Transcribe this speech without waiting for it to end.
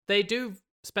They do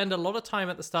spend a lot of time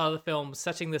at the start of the film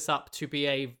setting this up to be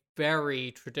a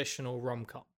very traditional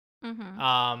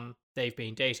rom-com. They've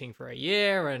been dating for a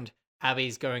year, and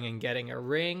Abby's going and getting a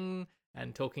ring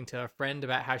and talking to her friend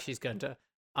about how she's going to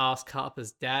ask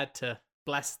Harper's dad to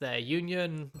bless their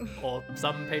union or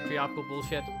some patriarchal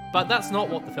bullshit. But that's not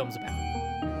what the film's about.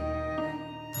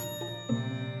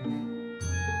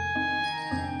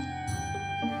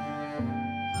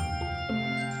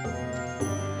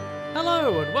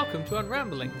 Hello and welcome to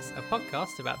Unramblings, a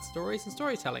podcast about stories and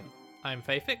storytelling. I'm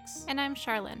Faye Fix. And I'm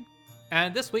Charlene.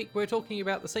 And this week we're talking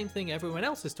about the same thing everyone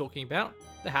else is talking about,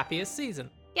 the happiest season.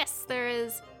 Yes, there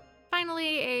is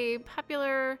finally a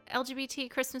popular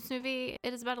LGBT Christmas movie.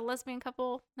 It is about a lesbian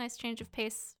couple. Nice change of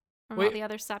pace from all the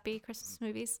other sappy Christmas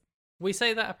movies. We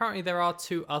say that apparently there are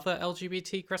 2 other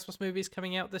LGBT Christmas movies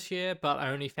coming out this year, but I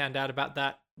only found out about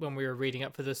that when we were reading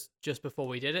up for this just before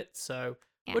we did it, so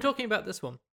We're talking about this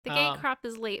one. The gay crop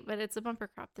is late, but it's a bumper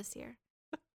crop this year.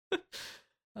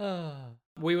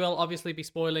 We will obviously be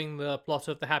spoiling the plot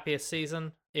of the happiest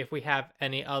season. If we have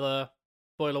any other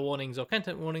spoiler warnings or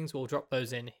content warnings, we'll drop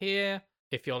those in here.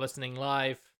 If you're listening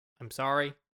live, I'm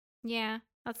sorry. Yeah,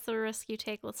 that's the risk you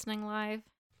take listening live.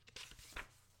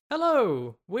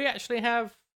 Hello! We actually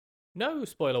have no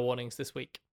spoiler warnings this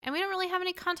week. And we don't really have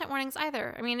any content warnings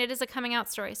either. I mean, it is a coming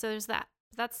out story, so there's that.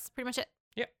 That's pretty much it.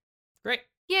 Yep. Great.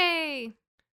 Yay!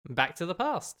 Back to the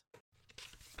past.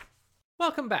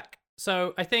 Welcome back.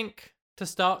 So I think to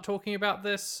start talking about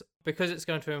this, because it's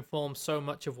going to inform so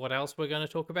much of what else we're going to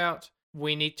talk about,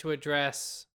 we need to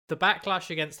address the backlash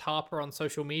against Harper on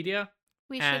social media.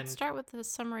 We should start with the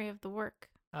summary of the work.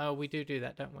 We do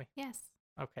that, don't we? Yes.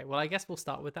 Okay, well, I guess we'll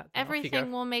start with that.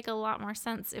 Everything will make a lot more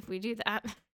sense if we do that.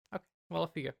 Okay, well,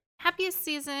 off you go. Happiest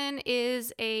Season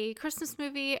is a Christmas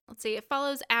movie. Let's see, it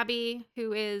follows Abby,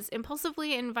 who is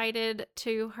impulsively invited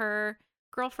to her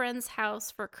girlfriend's house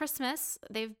for Christmas.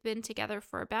 They've been together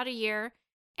for about a year,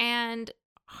 and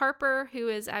Harper, who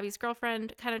is Abby's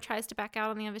girlfriend, kind of tries to back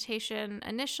out on the invitation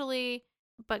initially,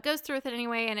 but goes through with it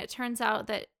anyway, and it turns out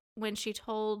that when she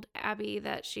told Abby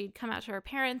that she'd come out to her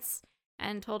parents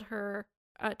and told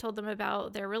them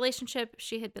about their relationship,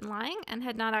 she had been lying and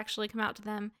had not actually come out to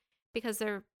them, because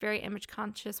they're very image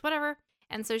conscious, whatever.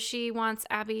 And so she wants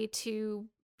Abby to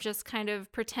just kind of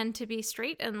pretend to be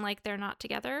straight and like they're not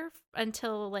together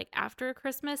until like after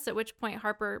Christmas, at which point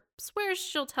Harper swears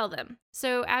she'll tell them.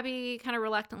 So Abby kind of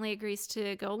reluctantly agrees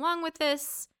to go along with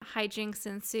this. Hijinks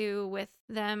ensue with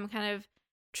them kind of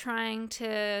trying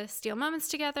to steal moments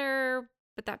together,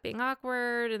 but that being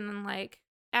awkward. And then like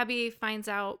Abby finds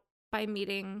out by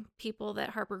meeting people that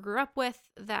Harper grew up with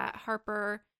that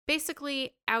Harper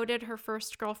basically outed her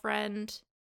first girlfriend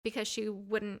because she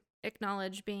wouldn't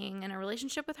acknowledge being in a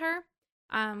relationship with her,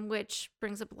 which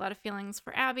brings up a lot of feelings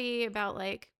for Abby about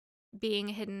like being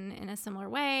hidden in a similar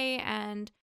way.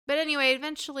 But anyway,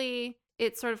 eventually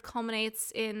it sort of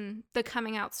culminates in the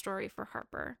coming out story for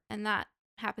Harper, and that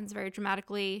happens very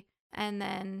dramatically. And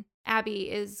then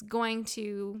Abby is going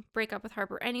to break up with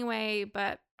Harper anyway,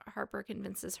 but Harper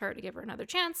convinces her to give her another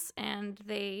chance, and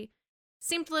they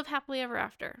seem to live happily ever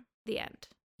after. The end.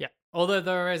 Yeah. Although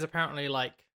there is apparently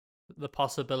like the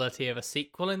possibility of a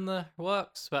sequel in the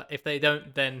works, but if they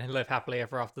don't then live happily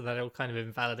ever after, that it'll kind of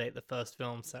invalidate the first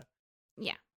film. So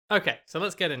yeah. Okay, so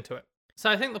let's get into it. So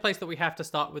I think the place that we have to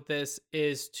start with this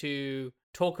is to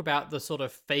talk about the sort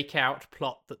of fake out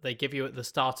plot that they give you at the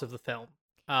start of the film.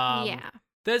 Yeah.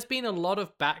 There's been a lot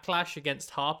of backlash against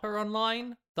Harper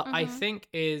online that I think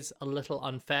is a little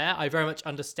unfair. I very much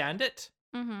understand it.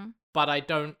 But I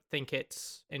don't think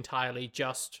it's entirely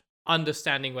just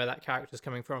understanding where that character's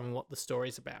coming from and what the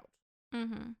story's about.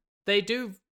 They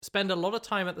do spend a lot of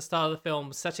time at the start of the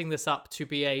film setting this up to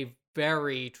be a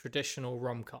very traditional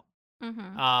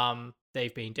rom-com.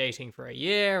 They've been dating for a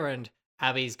year, and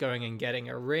Abby's going and getting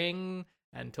a ring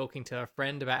and talking to her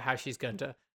friend about how she's going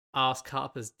to ask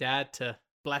Harper's dad to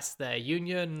bless their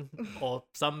union or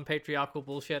some patriarchal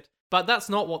bullshit. But that's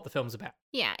not what the film's about.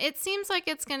 Yeah, it seems like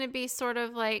it's going to be sort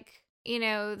of like, you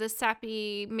know, the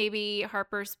sappy, maybe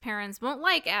Harper's parents won't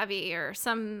like Abby or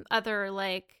some other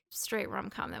like straight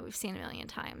rom-com that we've seen a million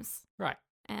times. Right.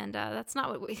 And that's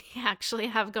not what we actually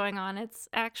have going on. It's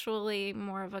actually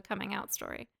more of a coming out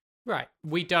story. Right.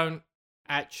 We don't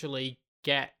actually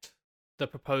get the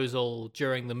proposal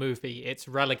during the movie. It's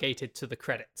relegated to the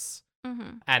credits.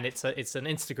 And it's an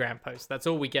Instagram post. That's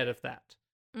all we get of that.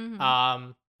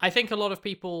 I think a lot of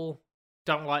people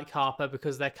don't like Harper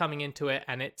because they're coming into it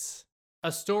and it's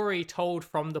a story told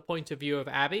from the point of view of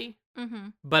Abby.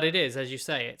 But it is, as you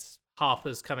say, it's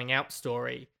Harper's coming out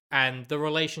story. And the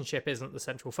relationship isn't the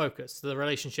central focus. The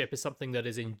relationship is something that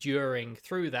is enduring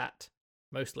through that,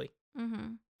 mostly.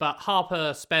 Mm-hmm. But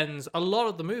Harper spends a lot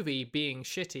of the movie being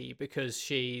shitty because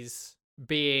she's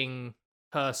being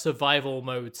her survival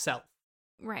mode self.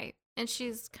 Right. And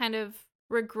she's kind of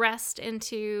regressed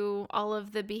into all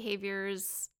of the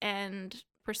behaviors and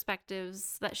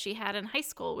perspectives that she had in high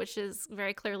school, which is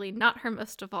very clearly not her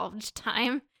most evolved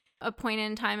time. A point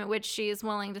in time at which she is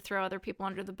willing to throw other people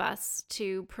under the bus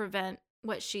to prevent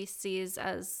what she sees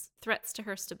as threats to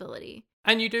her stability.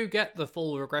 And you do get the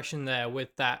full regression there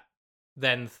with that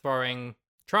then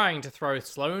trying to throw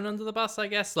Sloane under the bus, I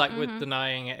guess, like with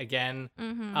denying it again.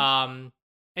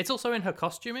 It's also in her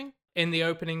costuming. In the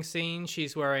opening scene,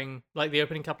 she's wearing, like the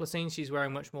opening couple of scenes, she's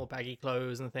wearing much more baggy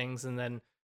clothes and things, and then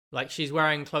like she's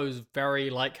wearing clothes very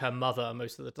like her mother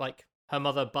most of the like her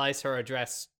mother buys her a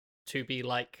dress to be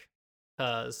like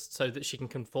hers so that she can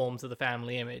conform to the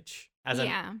family image as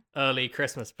an early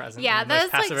Christmas present. Yeah,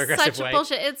 that's like such way.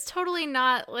 Bullshit. It's totally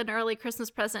not an early Christmas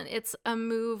present. It's a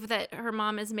move that her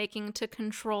mom is making to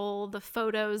control the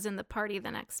photos in the party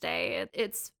the next day.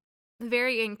 It's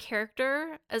very in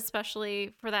character,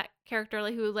 especially for that character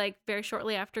who like very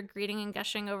shortly after greeting and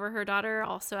gushing over her daughter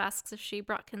also asks if she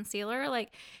brought concealer.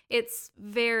 Like it's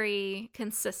very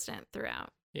consistent throughout.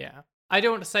 Yeah. I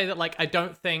don't want to say that like I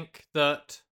don't think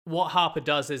that what Harper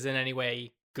does is in any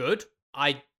way good.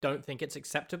 I don't think it's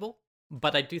acceptable,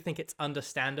 but I do think it's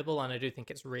understandable and I do think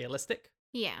it's realistic.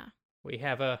 Yeah. We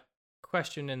have a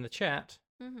question in the chat.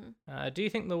 Do you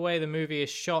think the way the movie is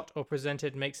shot or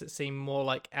presented makes it seem more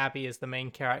like Abby is the main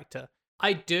character?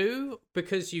 I do,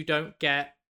 because you don't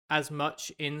get as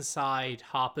much inside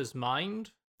Harper's mind.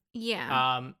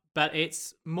 Yeah. But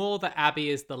it's more that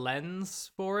Abby is the lens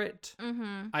for it,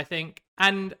 I think.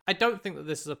 And I don't think that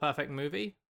this is a perfect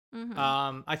movie.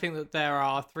 I think that there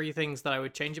are 3 things that I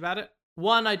would change about it.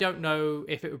 One, I don't know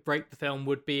if it would break the film,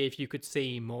 would be if you could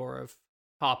see more of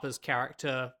Harper's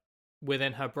character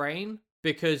within her brain,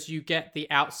 because you get the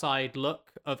outside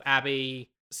look of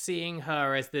Abby, seeing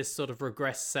her as this sort of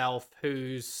regressed self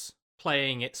who's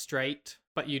playing it straight,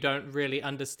 but you don't really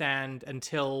understand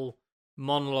until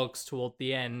monologues toward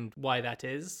the end why that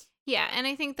is. Yeah, and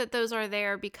I think that those are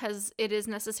there because it is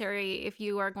necessary if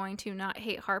you are going to not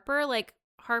hate Harper. Like,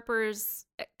 Harper's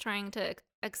trying to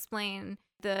explain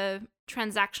the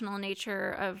transactional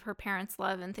nature of her parents'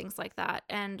 love and things like that,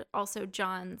 and also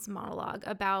John's monologue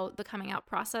about the coming out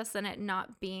process and it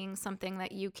not being something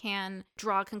that you can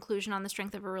draw a conclusion on the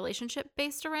strength of a relationship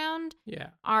based around,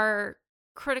 are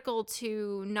critical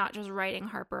to not just writing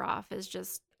Harper off as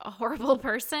just a horrible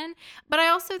person. But I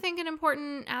also think an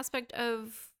important aspect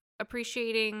of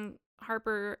appreciating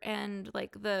Harper and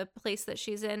like the place that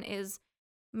she's in is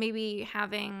maybe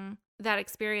having that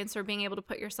experience or being able to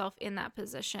put yourself in that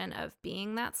position of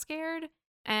being that scared.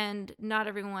 And not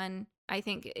everyone, I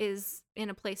think, is in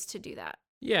a place to do that.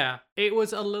 Yeah, it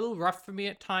was a little rough for me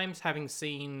at times, having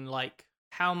seen like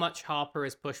how much Harper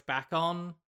is pushed back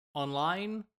on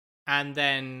online and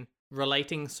then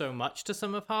relating so much to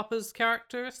some of Harper's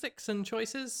characteristics and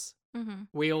choices.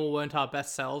 We all weren't our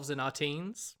best selves in our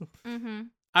teens.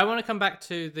 I want to come back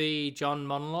to the John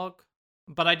monologue,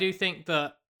 but I do think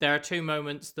that there are 2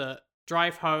 moments that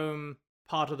drive home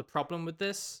part of the problem with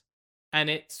this. And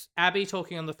it's Abby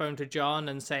talking on the phone to John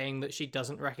and saying that she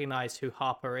doesn't recognize who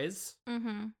Harper is.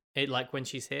 It like when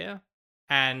she's here.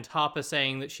 And Harper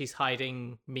saying that she's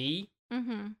hiding me.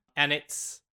 And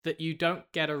it's that you don't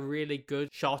get a really good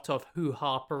shot of who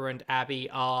Harper and Abby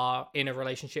are in a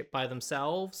relationship by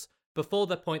themselves before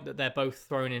the point that they're both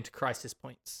thrown into crisis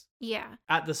points. Yeah.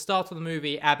 At the start of the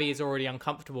movie, Abby is already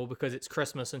uncomfortable because it's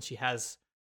Christmas and she has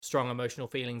strong emotional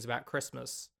feelings about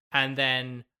Christmas. And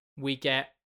then we get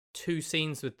 2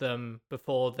 scenes with them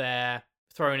before they're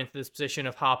thrown into this position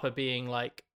of Harper being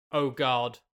like, oh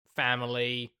God,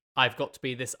 family, I've got to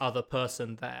be this other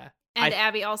person there. And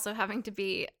Abby also having to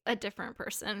be a different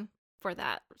person for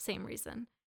that same reason.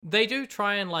 They do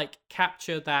try and like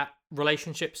capture that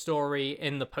relationship story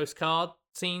in the postcard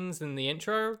scenes in the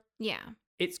intro. Yeah.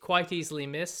 It's quite easily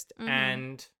missed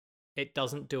and it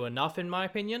doesn't do enough in my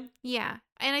opinion. Yeah.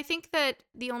 And I think that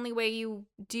the only way you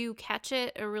do catch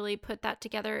it or really put that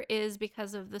together is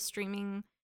because of the streaming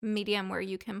medium where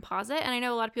you can pause it. And I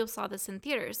know a lot of people saw this in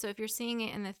theaters. So if you're seeing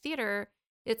it in the theater,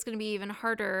 it's going to be even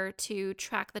harder to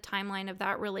track the timeline of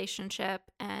that relationship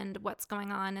and what's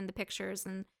going on in the pictures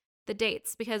and the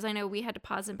dates, because I know we had to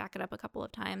pause and back it up a couple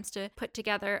of times to put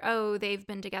together, oh, they've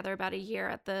been together about a year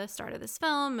at the start of this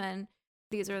film, and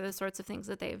these are the sorts of things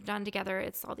that they've done together.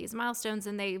 It's all these milestones,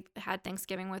 and they've had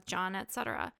Thanksgiving with John,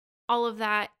 etc. All of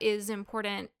that is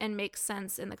important and makes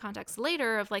sense in the context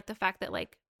later of like the fact that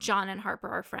like John and Harper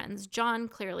are friends. John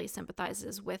clearly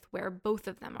sympathizes with where both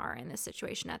of them are in this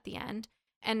situation at the end.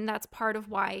 And that's part of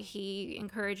why he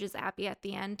encourages Abby at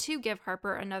the end to give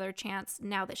Harper another chance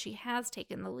now that she has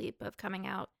taken the leap of coming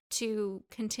out to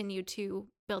continue to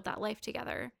build that life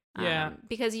together. Yeah.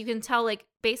 Because you can tell, like,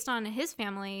 based on his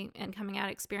family and coming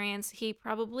out experience, he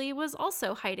probably was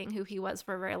also hiding who he was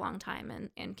for a very long time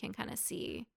and can kind of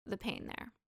see the pain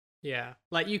there. Yeah.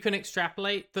 Like, you can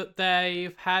extrapolate that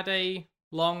they've had a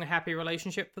long, happy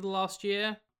relationship for the last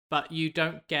year, but you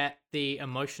don't get the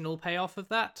emotional payoff of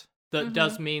that. That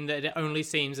does mean that it only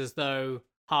seems as though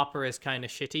Harper is kind of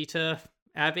shitty to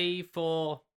Abby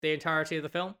for the entirety of the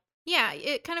film. Yeah,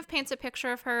 it kind of paints a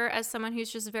picture of her as someone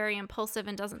who's just very impulsive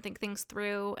and doesn't think things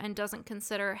through and doesn't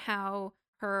consider how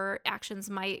her actions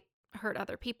might hurt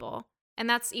other people. And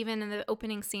that's even in the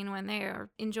opening scene when they are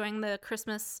enjoying the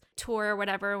Christmas tour or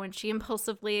whatever, when she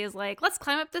impulsively is like, let's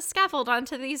climb up this scaffold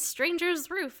onto these strangers'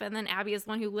 roof. And then Abby is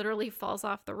the one who literally falls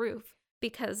off the roof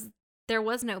because there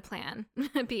was no plan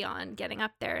beyond getting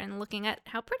up there and looking at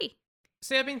how pretty.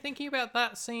 See, I've been thinking about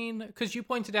that scene because you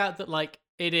pointed out that, like,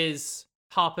 it is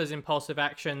Harper's impulsive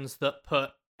actions that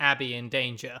put Abby in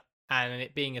danger, and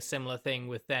it being a similar thing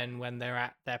with then when they're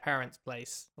at their parents'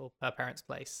 place or her parents'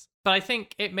 place. But I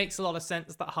think it makes a lot of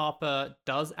sense that Harper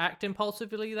does act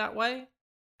impulsively that way,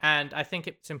 and I think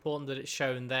it's important that it's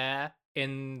shown there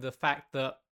in the fact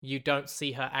that you don't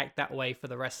see her act that way for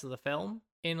the rest of the film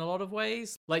in a lot of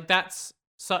ways. Like, that's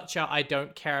such a I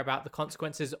don't care about the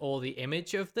consequences or the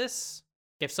image of this.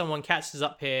 If someone catches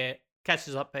up here,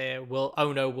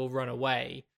 will run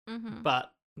away.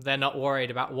 But they're not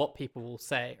worried about what people will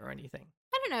say or anything.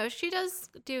 I don't know. She does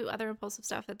do other impulsive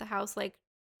stuff at the house, like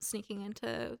sneaking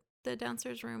into the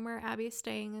downstairs room where Abby's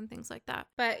staying and things like that.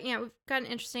 But yeah, we've got an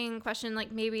interesting question,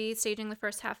 like maybe staging the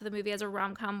first half of the movie as a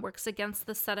rom-com works against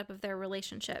the setup of their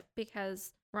relationship,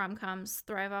 because rom-coms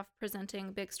thrive off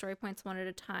presenting big story points one at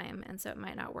a time, and so it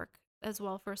might not work as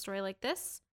well for a story like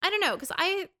this. I don't know, because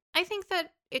I think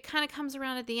that it kind of comes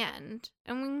around at the end,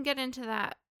 and we can get into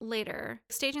that later.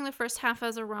 Staging the first half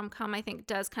as a rom-com, I think,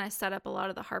 does kind of set up a lot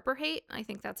of the Harper hate. I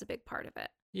think that's a big part of it.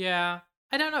 Yeah.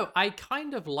 I don't know. I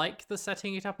kind of like the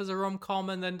setting it up as a rom-com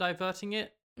and then diverting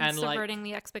it. And subverting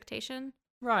the expectation.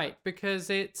 Right, because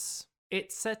it's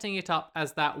setting it up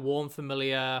as that warm,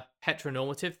 familiar,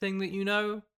 heteronormative thing that you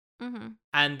know.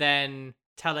 And then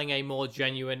telling a more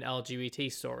genuine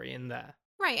LGBT story in there.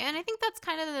 Right, and I think that's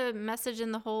kind of the message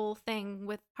in the whole thing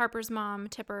with Harper's mom,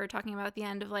 Tipper, talking about at the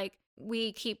end of, like,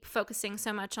 we keep focusing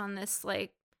so much on this,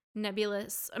 like,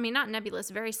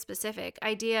 very specific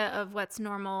idea of what's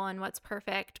normal and what's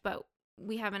perfect, but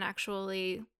we haven't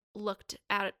actually looked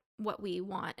at what we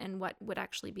want and what would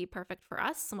actually be perfect for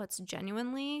us and what's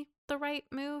genuinely the right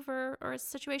move or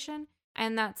situation.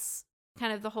 And that's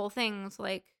kind of the whole thing. It's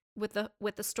like with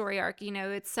the story arc, you know,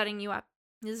 it's setting you up.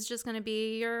 This is just going to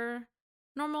be your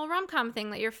normal rom-com thing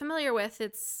that you're familiar with.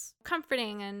 It's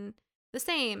comforting and the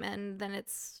same, and then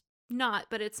it's not,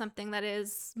 but it's something that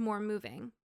is more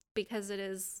moving because it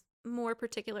is more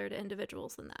particular to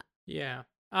individuals than that. Yeah.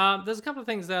 There's a couple of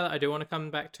things there that I do want to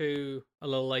come back to a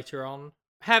little later on.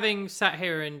 Having sat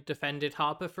here and defended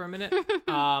Harper for a minute,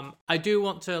 I do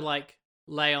want to, like,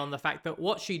 lay on the fact that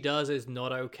what she does is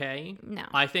not okay. No.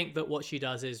 I think that what she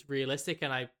does is realistic,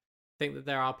 and I think that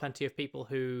there are plenty of people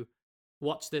who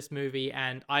watch this movie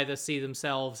and either see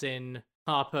themselves in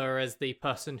Harper as the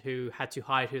person who had to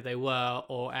hide who they were,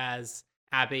 or as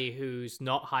Abby, who's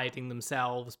not hiding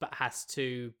themselves but has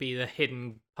to be the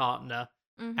hidden partner,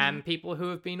 and people who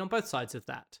have been on both sides of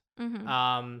that.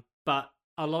 But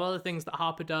a lot of the things that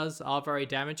Harper does are very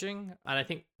damaging, and I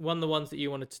think one of the ones that you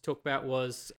wanted to talk about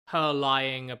was her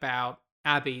lying about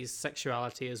Abby's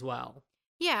sexuality as well.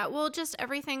 Yeah, well, just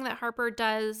everything that Harper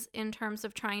does in terms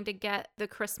of trying to get the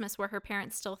Christmas where her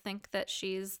parents still think that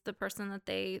she's the person that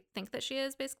they think that she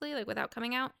is, basically, like, without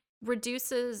coming out,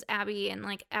 reduces Abby in,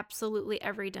 like, absolutely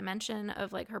every dimension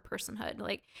of, like, her personhood.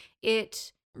 Like,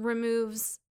 it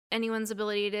removes anyone's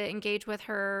ability to engage with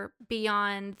her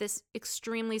beyond this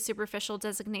extremely superficial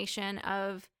designation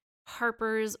of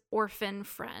Harper's orphan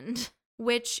friend,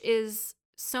 which is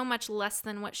so much less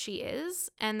than what she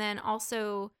is, and then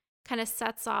also kind of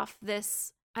sets off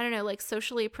this, I don't know, like,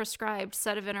 socially prescribed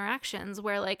set of interactions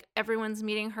where, like, everyone's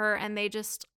meeting her and they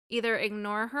just either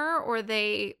ignore her or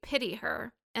they pity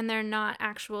her, and they're not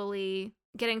actually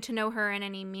getting to know her in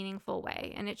any meaningful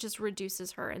way. And it just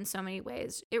reduces her in so many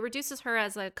ways. It reduces her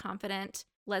as a confident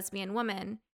lesbian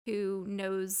woman who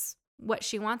knows what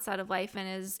she wants out of life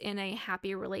and is in a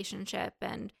happy relationship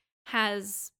and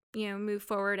has, you know, moved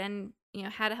forward and, you know,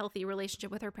 had a healthy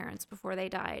relationship with her parents before they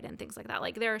died and things like that.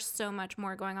 Like, there's so much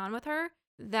more going on with her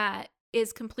that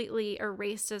is completely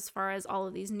erased as far as all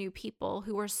of these new people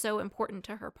who were so important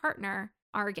to her partner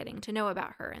are getting to know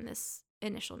about her in this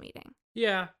initial meeting.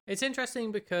 Yeah, it's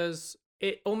interesting because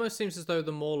it almost seems as though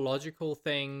the more logical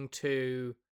thing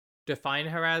to define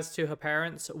her as to her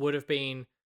parents would have been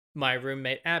my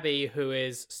roommate Abby, who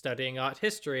is studying art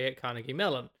history at Carnegie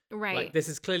Mellon. Right. Like, this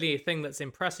is clearly a thing that's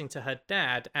impressing to her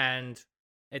dad, and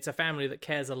it's a family that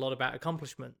cares a lot about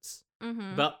accomplishments.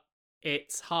 Mm-hmm. But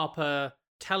it's Harper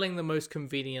telling the most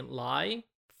convenient lie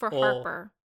for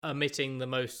Harper, omitting the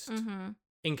most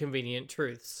inconvenient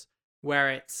truths, where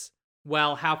it's,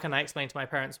 well, how can I explain to my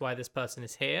parents why this person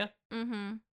is here?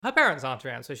 Mm-hmm. Her parents aren't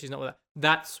around, so she's not with her.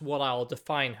 That's what I'll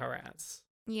define her as.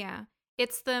 Yeah.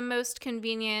 It's the most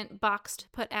convenient box to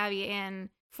put Abby in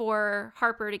for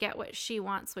Harper to get what she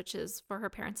wants, which is for her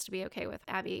parents to be okay with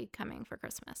Abby coming for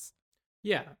Christmas.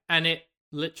 Yeah, and it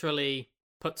literally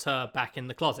puts her back in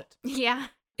the closet. Yeah.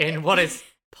 In what is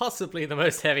possibly the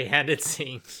most heavy-handed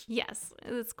scene. Yes,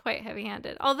 it's quite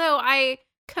heavy-handed. Although I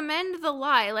commend the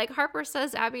lie. Like, Harper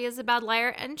says Abby is a bad liar,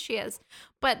 and she is.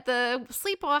 But the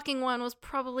sleepwalking one was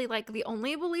probably, like, the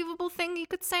only believable thing you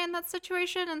could say in that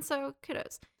situation, and so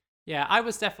kudos. Yeah, I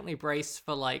was definitely braced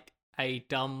for, like, a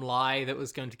dumb lie that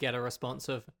was going to get a response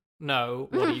of, no,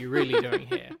 what are you really doing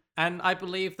here? And I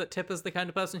believe that Tipper's the kind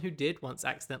of person who did once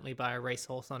accidentally buy a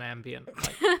racehorse on Ambien.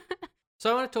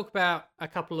 So I want to talk about a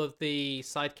couple of the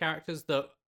side characters that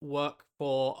work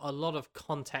for a lot of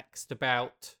context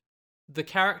about the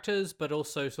characters, but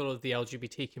also sort of the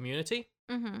LGBT community.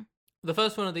 Mm-hmm. The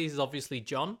first one of these is obviously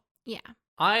John. Yeah.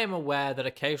 I am aware that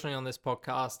occasionally on this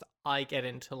podcast, I get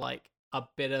into like a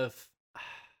bit of,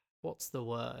 what's the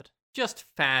word? Just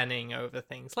fanning over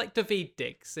things, like Daveed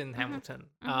Diggs in Hamilton.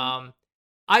 Mm-hmm.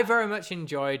 I very much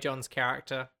enjoy John's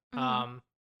character. Mm-hmm. I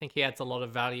think he adds a lot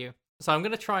of value. So I'm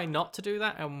going to try not to do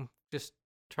that and just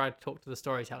try to talk to the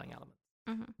storytelling element.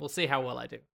 Mm-hmm. We'll see how well I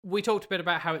do. We talked a bit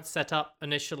about how it's set up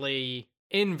initially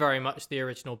in very much the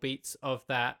original beats of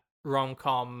that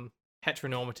rom-com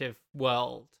heteronormative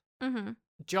world. Mm-hmm.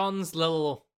 John's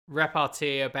little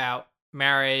repartee about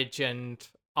marriage and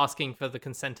asking for the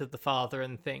consent of the father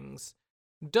and things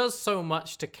does so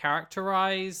much to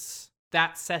characterize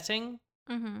that setting.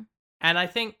 Mm-hmm. And I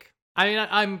think, I mean,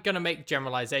 I'm going to make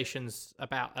generalizations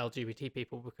about LGBT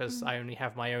people because I only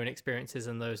have my own experiences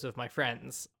and those of my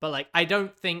friends. But, like, I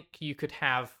don't think you could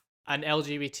have an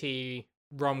LGBT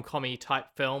rom-com-y type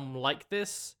film like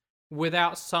this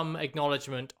without some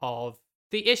acknowledgement of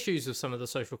the issues of some of the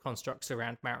social constructs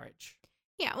around marriage.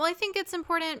 Yeah, well, I think it's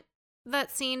important,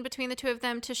 that scene between the two of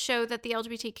them, to show that the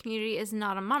LGBT community is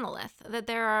not a monolith, that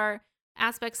there are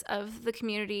aspects of the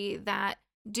community that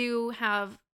do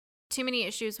have too many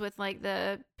issues with, like,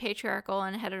 the patriarchal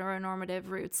and heteronormative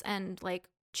roots and, like,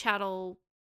 chattel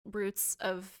roots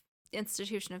of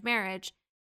institution of marriage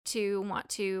to want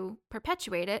to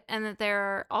perpetuate it, and that there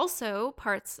are also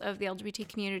parts of the LGBT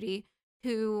community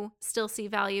who still see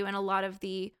value in a lot of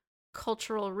the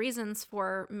cultural reasons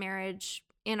for marriage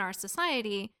in our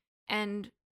society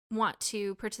and want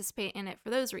to participate in it for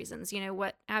those reasons. You know,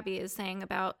 what Abby is saying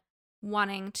about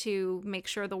wanting to make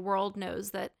sure the world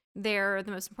knows that they're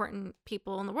the most important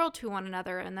people in the world to one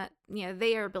another and that, you know,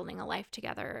 they are building a life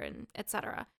together and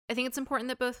etc. I think it's important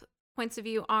that both points of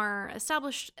view are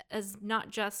established as not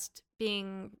just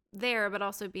being there, but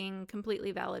also being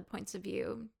completely valid points of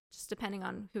view, just depending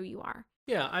on who you are.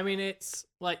 Yeah, I mean, it's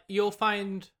like you'll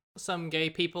find some gay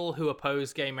people who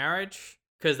oppose gay marriage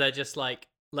because they're just like,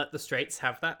 let the straights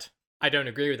have that. I don't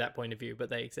agree with that point of view, but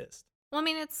they exist. Well, I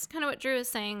mean, it's kind of what Drew is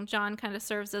saying. John kind of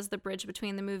serves as the bridge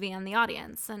between the movie and the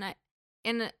audience. And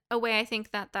in a way, I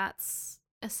think that that's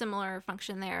a similar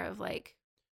function there of, like,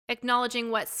 acknowledging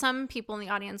what some people in the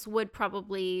audience would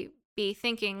probably be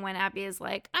thinking when Abby is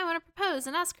like, I want to propose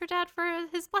and ask her dad for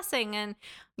his blessing. And,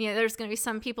 you know, there's going to be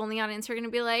some people in the audience who are going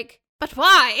to be like, but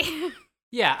why?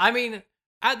 Yeah, I mean,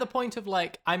 at the point of,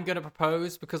 like, I'm going to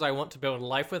propose because I want to build a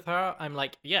life with her, I'm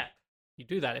like, yeah, you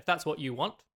do that if that's what you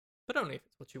want, but only if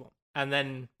it's what you want. And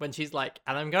then when she's like,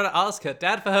 and I'm going to ask her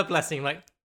dad for her blessing, I'm like,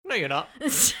 no, you're not.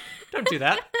 Don't do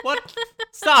that. What?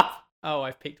 Stop. Oh,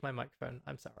 I've peaked my microphone.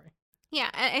 I'm sorry. Yeah,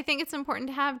 I think it's important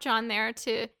to have John there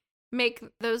to make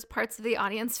those parts of the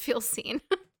audience feel seen.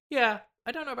 Yeah,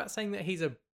 I don't know about saying that he's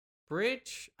a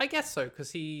bridge. I guess so,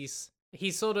 because he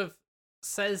sort of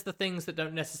says the things that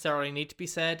don't necessarily need to be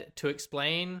said to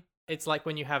explain. It's like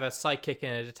when you have a sidekick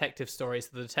in a detective story, so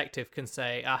the detective can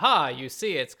say, aha, you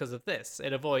see it's because of this.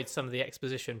 It avoids some of the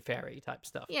exposition fairy type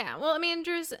stuff. Yeah, well, I mean,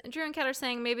 Drew and Kat are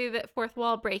saying maybe a bit fourth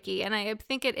wall breaky, and I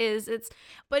think it is.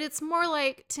 But it's more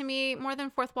like, to me, more than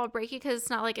fourth wall breaky, because it's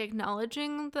not like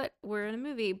acknowledging that we're in a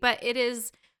movie, but it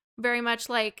is very much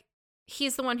like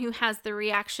he's the one who has the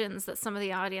reactions that some of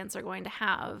the audience are going to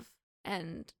have.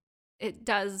 And it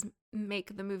does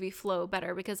make the movie flow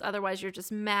better because otherwise you're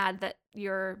just mad that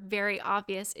your very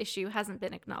obvious issue hasn't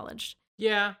been acknowledged.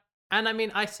 Yeah. And I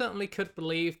mean, I certainly could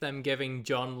believe them giving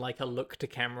John like a look to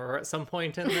camera at some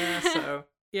point in there. So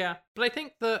yeah. But I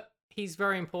think that he's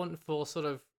very important for sort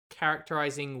of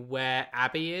characterizing where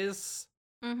Abby is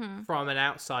from an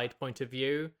outside point of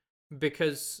view.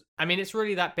 Because, I mean, it's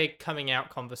really that big coming out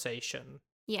conversation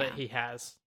that he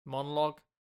has, monologue.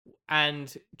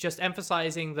 And just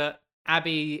emphasizing that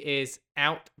Abby is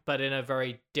out, but in a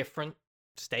very different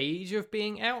stage of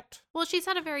being out. Well, she's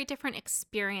had a very different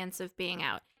experience of being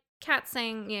out. Kat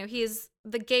saying, you know, he's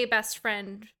the gay best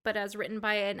friend, but as written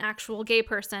by an actual gay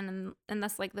person, and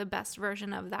that's like the best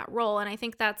version of that role. And I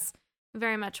think that's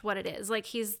very much what it is. Like,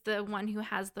 he's the one who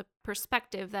has the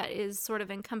perspective that is sort of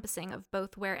encompassing of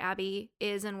both where Abby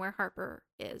is and where Harper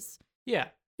is. Yeah,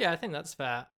 I think that's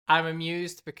fair. I'm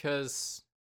amused because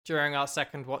during our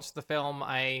second watch of the film,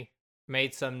 I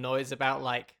made some noise about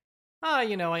like, I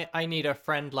need a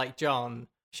friend like John.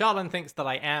 Charlene thinks that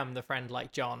I am the friend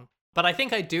like John. But I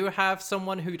think I do have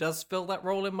someone who does fill that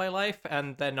role in my life,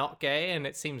 and they're not gay, and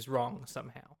it seems wrong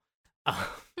somehow.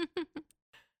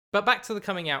 But back to the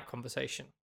coming out conversation.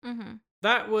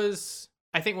 That was,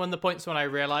 I think, one of the points when I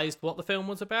realized what the film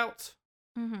was about.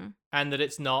 And that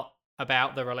it's not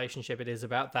about the relationship, it is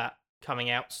about that coming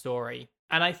out story.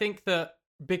 And I think that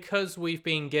because we've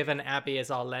been given Abby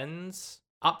as our lens,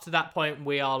 up to that point,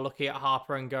 we are looking at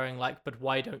Harper and going like, but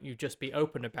why don't you just be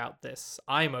open about this?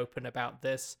 I'm open about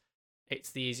this.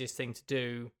 It's the easiest thing to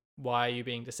do. Why are you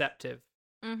being deceptive?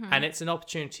 And it's an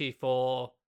opportunity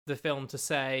for the film to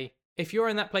say, if you're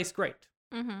in that place, great.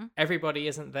 Everybody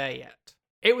isn't there yet.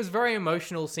 It was a very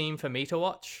emotional scene for me to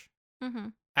watch.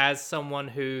 As someone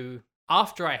who,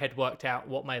 after I had worked out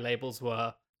what my labels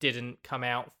were, didn't come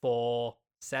out for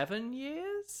 7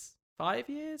 years? 5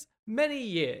 years? Many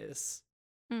years.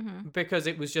 Because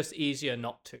it was just easier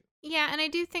not to. Yeah, and I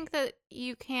do think that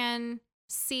you can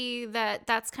see that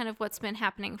that's kind of what's been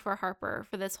happening for Harper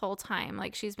for this whole time.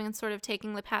 Like, she's been sort of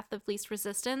taking the path of least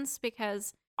resistance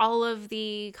because all of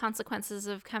the consequences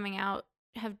of coming out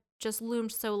have just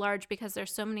loomed so large because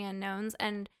there's so many unknowns.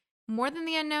 And more than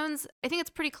the unknowns, I think it's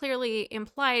pretty clearly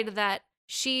implied that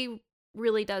she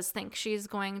really does think she's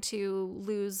going to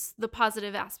lose the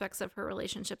positive aspects of her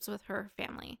relationships with her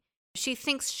family. She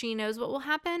thinks she knows what will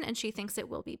happen, and she thinks it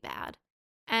will be bad.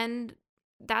 And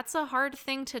that's a hard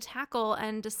thing to tackle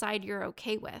and decide you're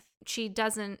okay with. She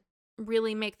doesn't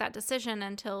really make that decision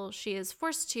until she is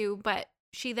forced to, but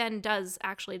she then does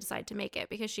actually decide to make it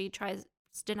because she tries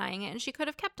denying it, and she could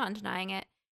have kept on denying it.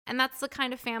 And that's the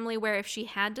kind of family where if she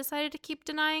had decided to keep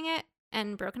denying it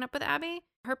and broken up with Abby,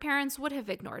 her parents would have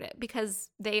ignored it because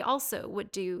they also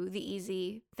would do the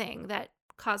easy thing that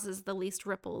causes the least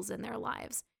ripples in their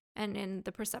lives and in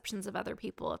the perceptions of other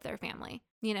people of their family.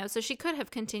 You know, so she could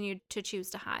have continued to choose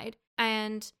to hide.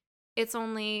 And it's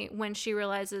only when she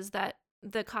realizes that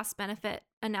the cost-benefit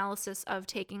analysis of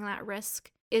taking that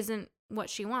risk isn't what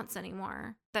she wants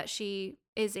anymore that she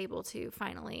is able to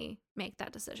finally make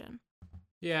that decision.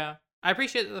 Yeah. I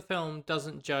appreciate that the film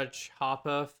doesn't judge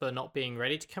Harper for not being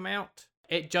ready to come out.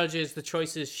 It judges the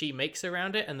choices she makes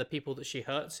around it and the people that she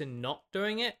hurts in not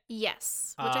doing it.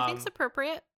 Yes, which I think is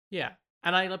appropriate. Yeah.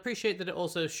 And I appreciate that it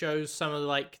also shows some of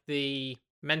like the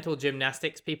mental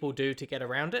gymnastics people do to get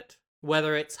around it.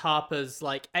 Whether it's Harper's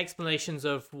like explanations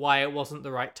of why it wasn't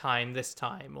the right time this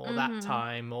time or that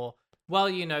time, or, well,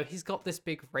 you know, he's got this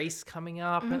big race coming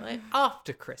up and, like,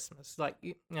 after Christmas, like,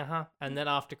 and then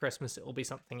after Christmas it will be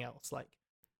something else. Like,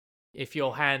 if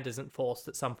your hand isn't forced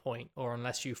at some point, or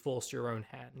unless you forced your own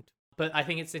hand. But I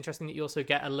think it's interesting that you also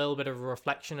get a little bit of a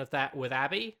reflection of that with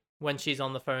Abby when she's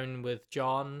on the phone with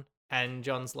John. And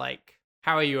John's like,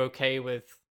 how are you okay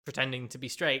with pretending to be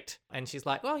straight? And she's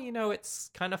like, well, you know, it's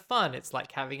kind of fun. It's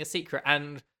like having a secret.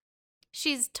 And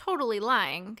she's totally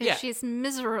lying because she's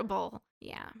miserable.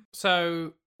 Yeah.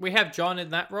 So we have John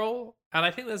in that role. And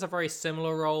I think there's a very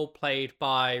similar role played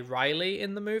by Riley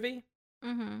in the movie.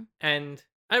 And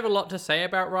I have a lot to say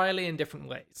about Riley in different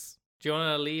ways. Do you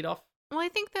want to lead off? Well, I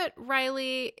think that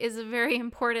Riley is a very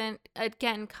important,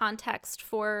 again, context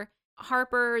for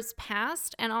Harper's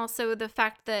past, and also the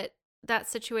fact that that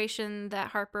situation that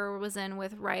Harper was in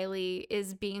with Riley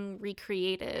is being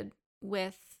recreated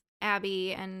with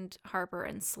Abby and Harper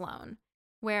and Sloane,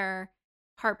 where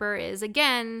Harper is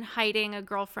again hiding a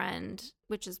girlfriend,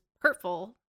 which is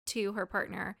hurtful to her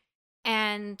partner,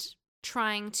 and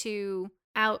trying to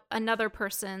out another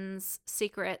person's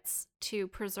secrets to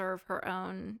preserve her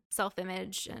own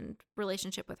self-image and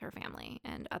relationship with her family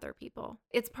and other people.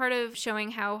 It's part of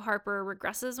showing how Harper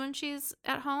regresses when she's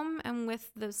at home and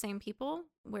with those same people,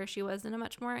 where she was in a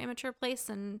much more immature place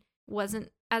and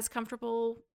wasn't as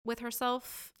comfortable with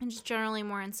herself and just generally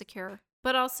more insecure.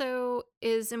 But also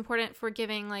is important for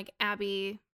giving like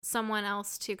Abby someone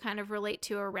else to kind of relate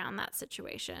to around that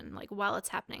situation, like while it's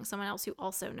happening, someone else who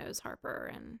also knows Harper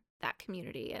and that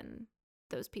community and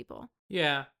those people.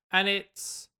 Yeah, and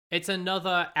it's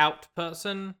another out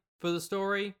person for the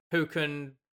story who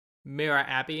can mirror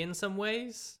Abby in some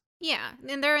ways. Yeah,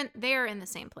 and they're in the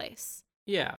same place.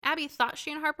 Yeah. Abby thought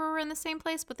she and Harper were in the same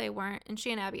place, but they weren't, and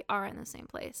she and Abby are in the same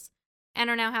place and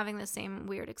are now having the same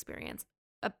weird experience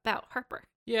about Harper.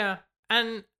 Yeah,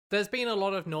 and there's been a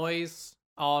lot of noise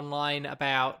online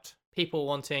about people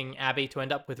wanting Abby to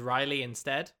end up with Riley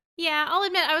instead. Yeah, I'll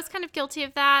admit I was kind of guilty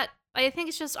of that. I think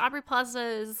it's just Aubrey Plaza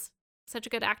is such a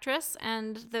good actress,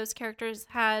 and those characters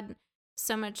had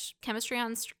so much chemistry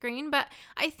on screen. But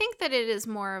I think that it is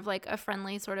more of like a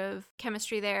friendly sort of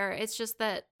chemistry there. It's just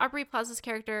that Aubrey Plaza's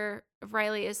character of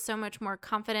Riley is so much more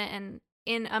confident and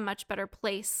in a much better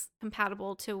place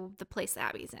compatible to the place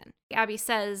Abby's in. Abby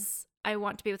says, I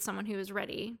want to be with someone who is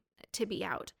ready to be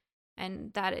out.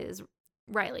 And that is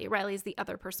Riley. Riley is the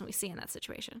other person we see in that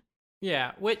situation.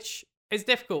 Yeah, which is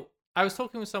difficult. I was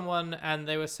talking with someone and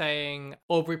they were saying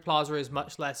Aubrey Plaza is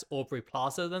much less Aubrey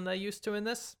Plaza than they're used to in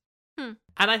this. And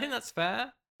I think that's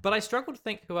fair, but I struggle to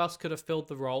think who else could have filled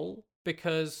the role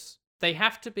because they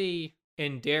have to be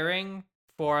endearing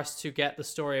for us to get the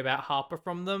story about Harper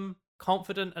from them,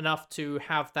 confident enough to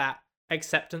have that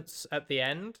acceptance at the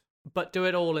end, but do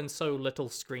it all in so little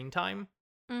screen time.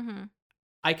 Mm-hmm.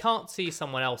 I can't see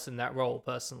someone else in that role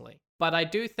personally, but I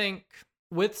do think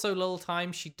with so little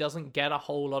time, she doesn't get a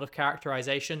whole lot of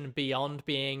characterization beyond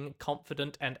being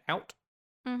confident and out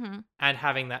and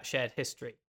having that shared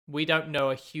history. We don't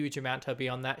know a huge amount of her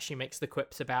beyond that. She makes the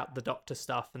quips about the doctor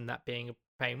stuff and that being a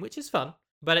pain, which is fun,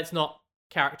 but it's not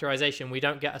characterization. We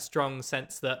don't get a strong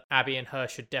sense that Abby and her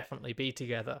should definitely be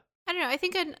together. I don't know. I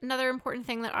think another important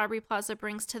thing that Aubrey Plaza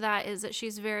brings to that is that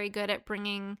she's very good at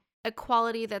bringing a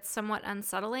quality that's somewhat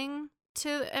unsettling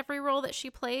to every role that she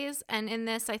plays. And in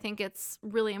this, I think it's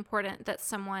really important that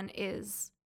someone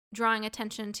is drawing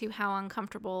attention to how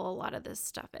uncomfortable a lot of this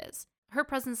stuff is. Her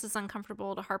presence is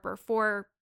uncomfortable to Harper for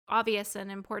obvious and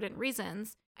important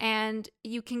reasons. And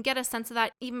you can get a sense of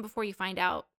that even before you find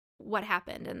out what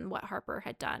happened and what Harper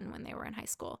had done when they were in high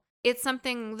school. It's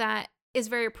something that is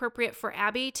very appropriate for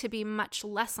Abby to be much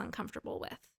less uncomfortable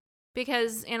with.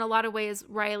 Because in a lot of ways,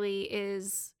 Riley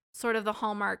is sort of the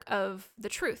hallmark of the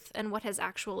truth and what has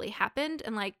actually happened,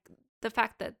 and like the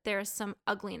fact that there's some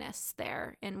ugliness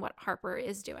there in what Harper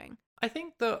is doing. I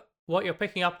think that what you're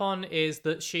picking up on is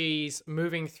that she's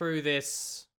moving through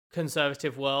this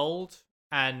conservative world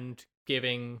and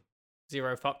giving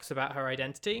zero fucks about her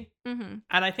identity. Mm-hmm.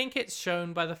 And I think it's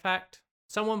shown by the fact,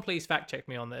 someone please fact check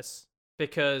me on this,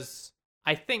 because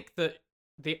I think that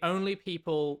the only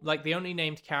people, like the only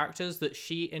named characters that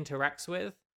she interacts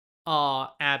with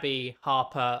are Abby,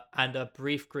 Harper, and a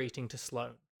brief greeting to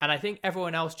Sloane. And I think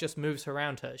everyone else just moves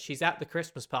around her. She's at the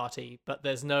Christmas party, but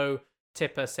there's no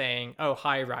tipper saying, oh,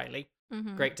 hi, Riley.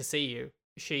 Great to see you.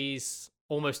 She's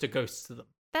almost a ghost to them.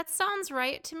 That sounds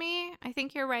right to me. I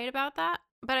think you're right about that.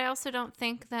 But I also don't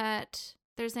think that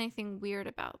there's anything weird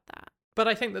about that. But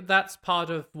I think that that's part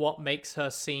of what makes her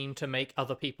seem to make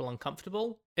other people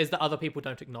uncomfortable, is that other people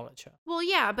don't acknowledge her. Well,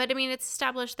 yeah, but I mean, it's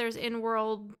established there's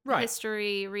in-world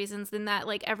history reasons in that,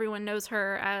 like, everyone knows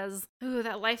her as, ooh,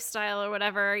 that lifestyle or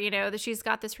whatever, you know, that she's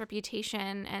got this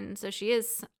reputation, and so she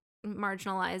is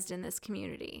marginalized in this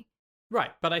community.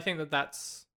 Right, but I think that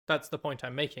that's the point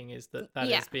I'm making, is that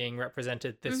is being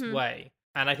represented this way.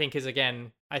 And I think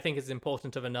is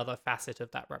important of another facet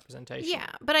of that representation. Yeah,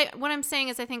 but what I'm saying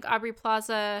is I think Aubrey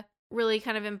Plaza really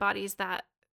kind of embodies that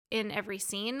in every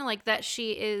scene, like that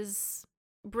she is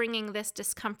bringing this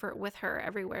discomfort with her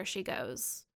everywhere she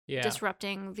goes,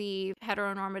 disrupting the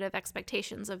heteronormative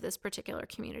expectations of this particular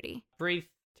community. Brief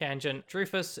tangent.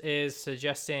 Drufus is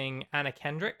suggesting Anna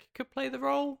Kendrick could play the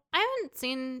role. I haven't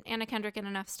seen Anna Kendrick in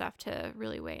enough stuff to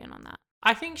really weigh in on that.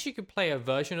 I think she could play a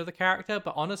version of the character,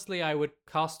 but honestly, I would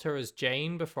cast her as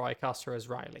Jane before I cast her as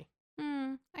Riley.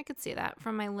 I could see that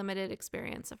from my limited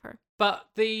experience of her. But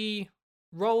the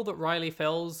role that Riley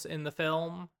fills in the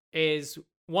film is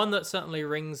one that certainly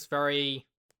rings very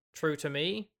true to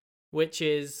me, which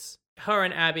is her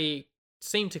and Abby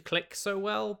seem to click so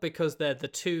well because they're the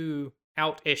two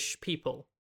out-ish people.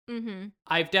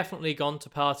 I've definitely gone to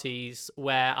parties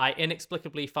where I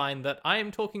inexplicably find that I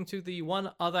am talking to the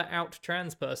one other out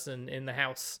trans person in the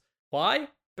house. Why?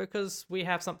 Because we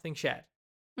have something shared.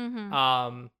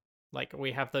 Like,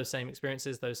 we have those same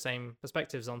experiences, those same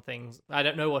perspectives on things. I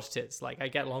don't know what it is. Like, I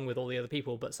get along with all the other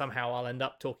people, but somehow I'll end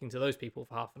up talking to those people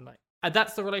for half a night. And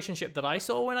that's the relationship that I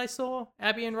saw when I saw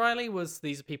Abby and Riley, was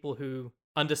these people who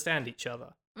understand each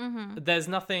other. There's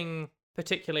nothing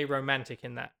particularly romantic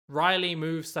in that. Riley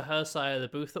moves to her side of the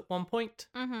booth at one point.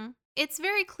 It's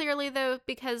very clearly, though,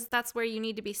 because that's where you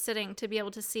need to be sitting to be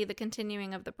able to see the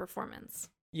continuing of the performance.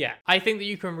 Yeah, I think that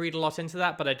you can read a lot into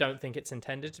that, but I don't think it's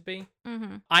intended to be.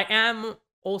 I am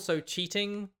also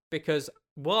cheating because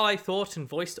while I thought and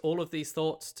voiced all of these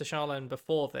thoughts to Charlene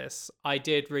before this, I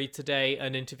did read today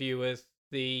an interview with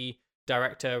the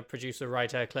director, producer,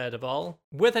 writer Claire Duvall,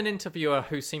 with an interviewer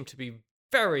who seemed to be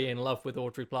very in love with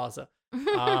Audrey Plaza.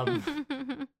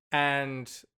 And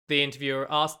the interviewer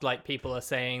asked, like, people are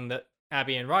saying that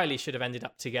Abby and Riley should have ended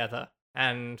up together.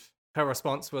 And her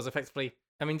response was effectively,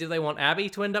 I mean, do they want Abby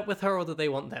to end up with her, or do they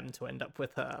want them to end up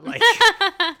with her? Like,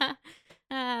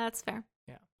 that's fair.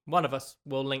 Yeah. One of us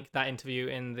will link that interview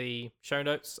in the show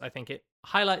notes. I think it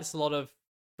highlights a lot of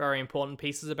very important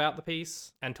pieces about the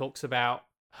piece and talks about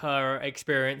her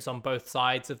experience on both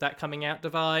sides of that coming out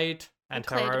divide and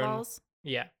her own,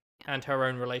 and her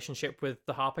own relationship with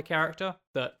the Harper character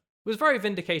that was very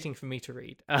vindicating for me to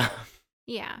read.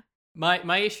 Yeah.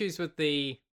 My issues with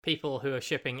the people who are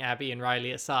shipping Abby and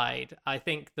Riley aside, I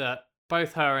think that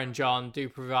both her and John do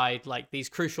provide like these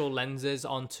crucial lenses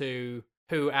onto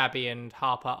who Abby and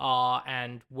Harper are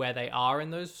and where they are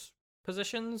in those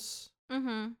positions.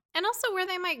 And also where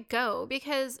they might go,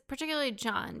 because particularly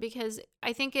John, because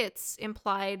I think it's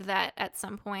implied that at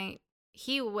some point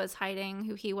he was hiding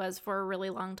who he was for a really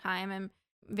long time and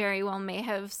very well may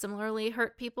have similarly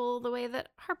hurt people the way that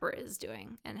Harper is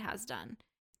doing and has done.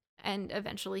 And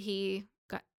eventually he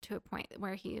got to a point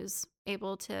where he was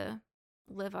able to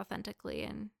live authentically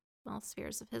in all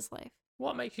spheres of his life.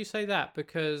 What makes you say that?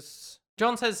 Because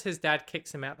John says his dad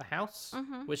kicks him out the house,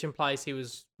 which implies he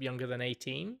was younger than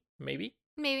 18, maybe?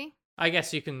 Maybe. I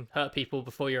guess you can hurt people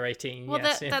before you're 18. Well,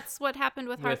 yes, that's what happened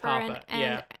with Harper,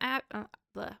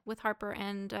 with Harper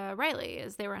and Riley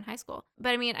as they were in high school. But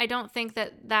I mean, I don't think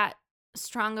that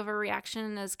strong of a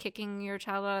reaction as kicking your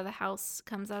child out of the house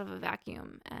comes out of a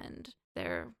vacuum, and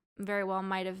there very well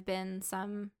might have been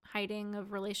some hiding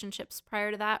of relationships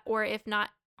prior to that, or if not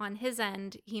on his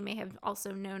end, he may have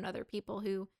also known other people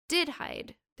who did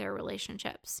hide their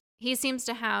relationships. He seems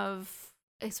to have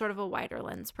a sort of a wider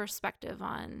lens perspective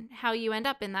on how you end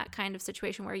up in that kind of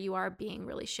situation where you are being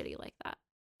really shitty like that,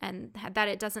 and that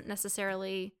it doesn't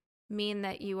necessarily mean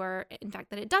that you are, in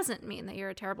fact, that it doesn't mean that you're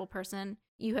a terrible person.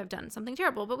 You have done something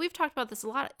terrible. But we've talked about this a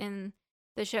lot in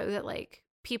the show, that like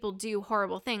people do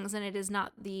horrible things and it is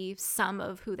not the sum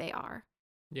of who they are.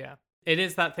 Yeah. It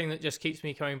is that thing that just keeps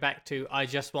me coming back to, I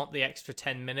just want the extra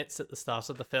 10 minutes at the start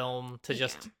of the film to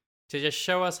just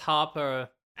show us Harper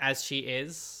as she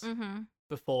is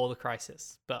before the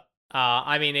crisis. But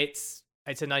I mean, it's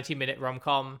a 90-minute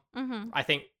rom-com. I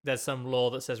think there's some law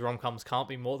that says rom-coms can't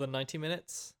be more than 90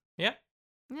 minutes. Yeah?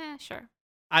 Yeah, sure.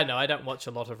 I know, I don't watch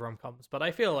a lot of rom-coms, but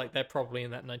I feel like they're probably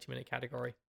in that 90-minute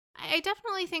category. I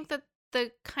definitely think that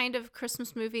the kind of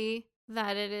Christmas movie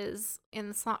that it is in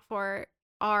the slot for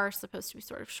are supposed to be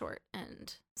sort of short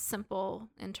and simple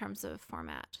in terms of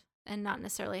format and not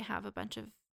necessarily have a bunch of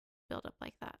build-up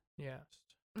like that. Yeah.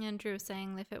 And Drew was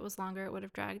saying if it was longer, it would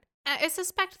have dragged. I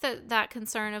suspect that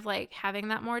concern of like having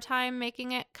that more time,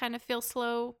 making it kind of feel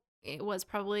slow, it was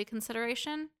probably a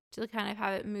consideration to kind of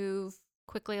have it move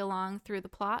quickly along through the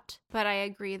plot. But I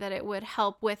agree that it would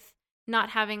help with not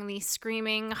having the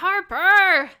screaming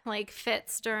Harper like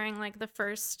fits during like the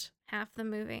first half of the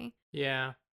movie.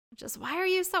 Yeah. Just, why are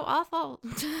you so awful?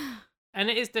 And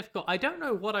it is difficult. I don't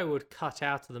know what I would cut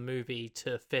out of the movie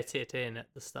to fit it in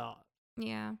at the start.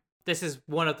 Yeah. This is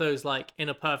one of those, like, in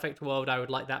a perfect world, I would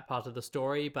like that part of the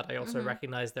story, but I also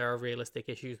recognize there are realistic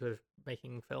issues with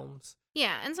making films.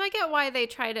 Yeah, and so I get why they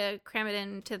try to cram it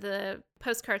into the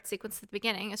postcard sequence at the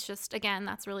beginning. It's just, again,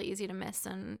 that's really easy to miss,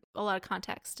 and a lot of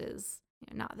context is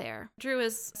not there. Drew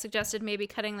has suggested maybe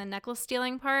cutting the necklace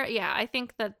stealing part. Yeah, I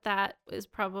think that is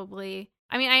probably...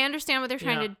 I mean, I understand what they're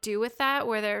trying to do with that,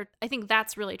 where I think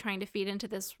that's really trying to feed into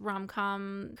this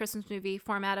rom-com Christmas movie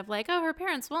format of like, oh, her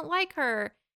parents won't like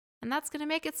her, and that's going to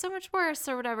make it so much worse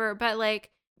or whatever. But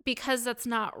like, because that's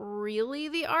not really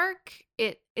the arc,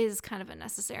 it is kind of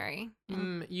unnecessary.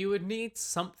 You would need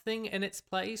something in its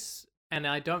place, and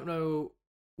I don't know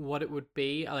what it would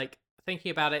be. Like,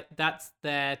 thinking about it, that's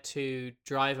there to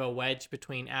drive a wedge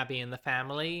between Abby and the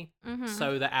family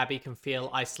so that Abby can feel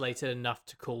isolated enough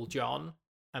to call John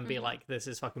and be like, this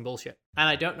is fucking bullshit. And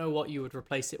I don't know what you would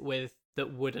replace it with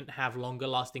that wouldn't have longer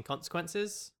lasting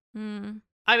consequences.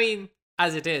 I mean,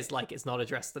 as it is, like, it's not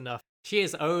addressed enough. She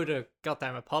is owed a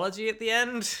goddamn apology at the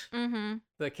end.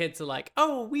 The kids are like,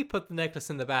 oh, we put the necklace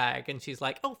in the bag. And she's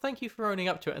like, oh, thank you for owning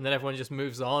up to it. And then everyone just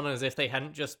moves on as if they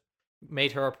hadn't just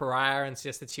made her a pariah and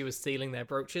suggested she was stealing their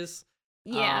brooches.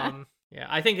 Yeah. Yeah,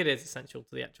 I think it is essential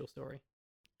to the actual story.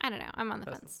 I don't know. I'm on the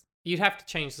fence. You'd have to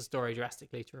change the story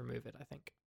drastically to remove it, I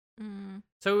think.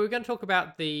 So we're going to talk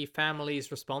about the family's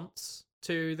response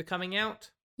to the coming out.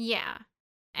 Yeah.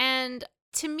 And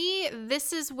to me,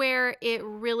 this is where it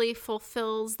really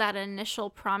fulfills that initial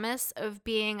promise of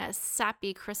being a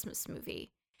sappy Christmas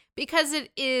movie. Because it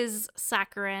is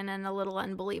saccharine and a little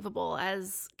unbelievable,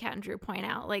 as Kat and Drew point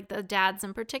out. Like, the dads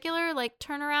in particular, like,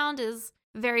 turnaround is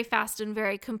very fast and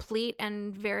very complete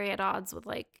and very at odds with,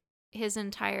 like, his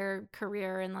entire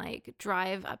career and, like,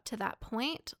 drive up to that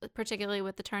point, particularly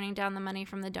with the turning down the money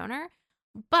from the donor.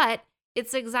 But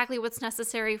it's exactly what's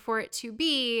necessary for it to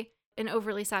be an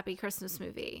overly sappy Christmas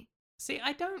movie. See,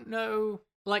 I don't know.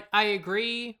 Like, I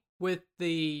agree with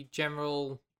the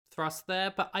general thrust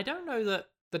there, but I don't know that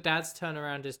the dad's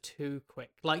turnaround is too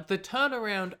quick. Like, the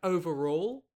turnaround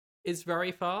overall is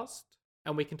very fast,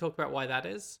 and we can talk about why that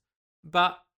is.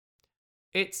 But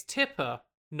it's Tipper,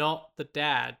 not the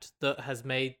dad, that has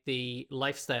made the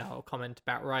lifestyle comment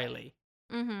about Riley.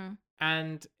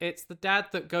 And it's the dad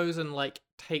that goes and, like,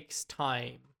 takes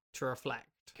time to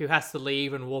reflect, who has to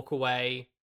leave and walk away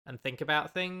and think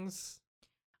about things.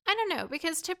 I don't know,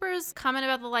 because Tipper's comment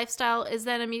about the lifestyle is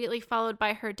then immediately followed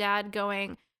by her dad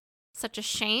going, such a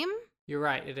shame. You're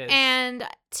right, it is. And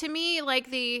to me, like,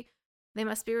 they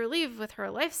must be relieved with her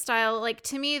lifestyle. Like,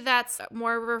 to me, that's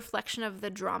more of a reflection of the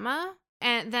drama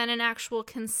and than an actual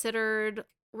considered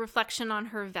reflection on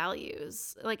her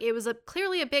values. Like, it was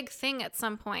clearly a big thing at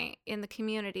some point in the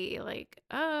community, like,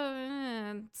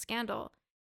 scandal.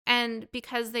 And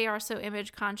because they are so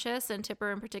image conscious, and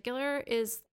Tipper in particular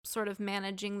is sort of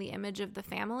managing the image of the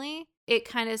family, it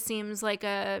kind of seems like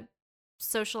a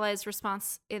socialized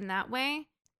response in that way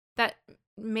that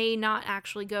may not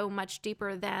actually go much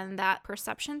deeper than that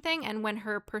perception thing. And when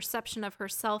her perception of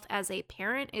herself as a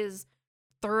parent is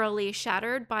thoroughly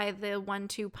shattered by the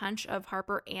 1-2 punch of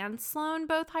Harper and Sloane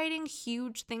both hiding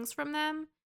huge things from them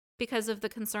because of the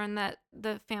concern that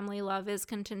the family love is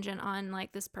contingent on,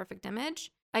 like, this perfect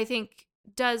image, I think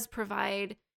does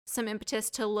provide some impetus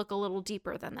to look a little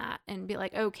deeper than that and be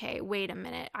like, okay, wait a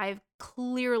minute, I've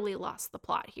clearly lost the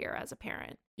plot here as a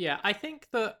parent. Yeah, I think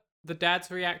that the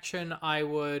dad's reaction I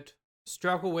would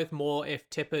struggle with more if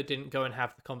Tipper didn't go and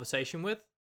have the conversation with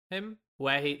him,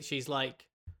 where she's like,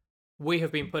 we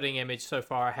have been putting image so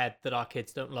far ahead that our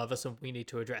kids don't love us and we need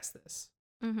to address this.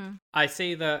 I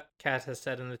see that Kat has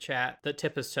said in the chat that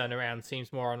Tipper's turnaround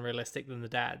seems more unrealistic than the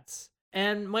dad's.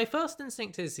 And my first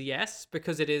instinct is yes,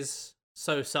 because it is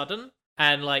so sudden.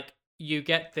 And, like, you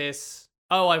get this,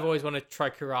 oh, I've always wanted to try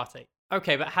karate.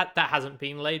 Okay, but that hasn't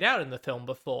been laid out in the film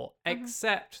before,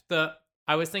 except that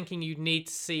I was thinking you'd need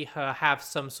to see her have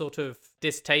some sort of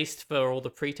distaste for all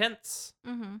the pretense.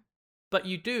 But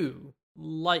you do,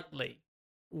 lightly,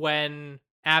 when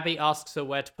Abby asks her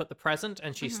where to put the present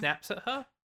and she snaps at her.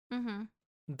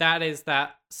 That is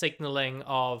that signaling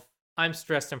of, I'm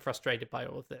stressed and frustrated by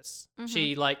all of this.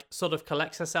 She, like, sort of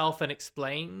collects herself and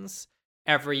explains,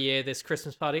 every year this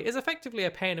Christmas party is effectively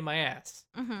a pain in my ass.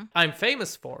 I'm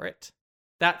famous for it.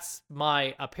 That's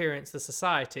my appearance to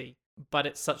society, but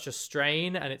it's such a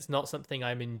strain and it's not something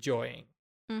I'm enjoying.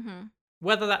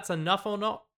 Whether that's enough or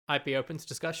not, I'd be open to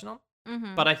discussion on.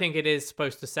 But I think it is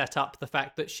supposed to set up the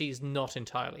fact that she's not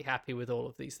entirely happy with all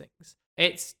of these things.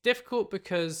 It's difficult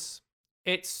because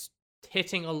it's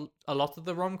hitting a lot of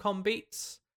the rom-com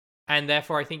beats, and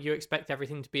therefore I think you expect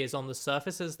everything to be as on the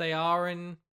surface as they are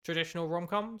in traditional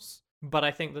rom-coms. But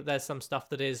I think that there's some stuff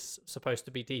that is supposed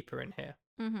to be deeper in here.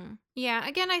 Yeah,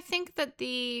 again, I think that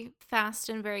the fast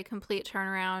and very complete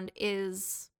turnaround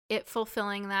is it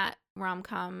fulfilling that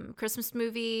rom-com Christmas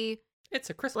movie.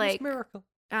 It's a Christmas miracle.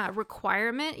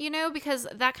 Requirement, you know, because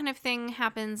that kind of thing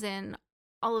happens in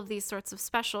all of these sorts of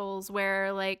specials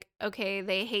where, like, okay,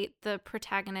 they hate the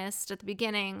protagonist at the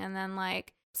beginning and then,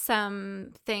 like,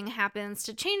 something happens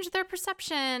to change their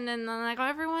perception and then, like,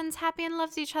 everyone's happy and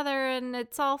loves each other and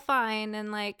it's all fine,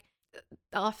 and, like,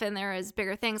 often there is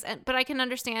bigger things. But I can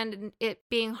understand it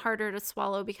being harder to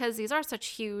swallow because these are such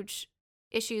huge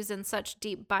issues and such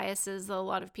deep biases that a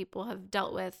lot of people have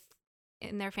dealt with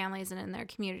in their families and in their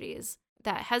communities,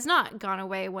 that has not gone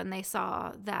away when they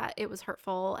saw that it was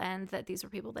hurtful and that these were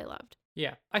people they loved.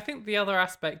 Yeah. I think the other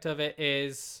aspect of it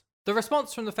is the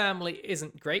response from the family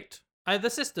isn't great. The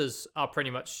sisters are pretty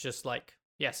much just like,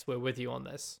 yes, we're with you on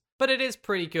this. But it is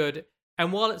pretty good.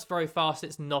 And while it's very fast,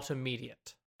 it's not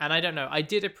immediate. And I don't know, I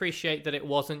did appreciate that it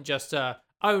wasn't just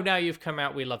oh, now you've come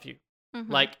out, we love you.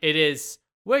 Mm-hmm. Like, it is,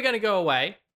 we're going to go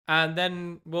away, and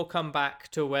then we'll come back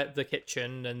to the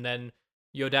kitchen, and then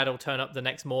your dad will turn up the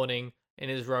next morning in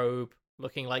his robe,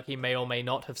 looking like he may or may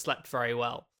not have slept very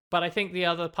well. But I think the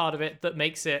other part of it that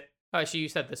makes it, actually, you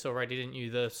said this already, didn't you?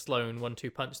 The Sloane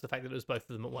 1-2 punch, the fact that it was both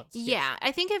of them at once. Yeah, yes.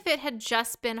 I think if it had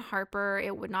just been Harper,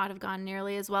 it would not have gone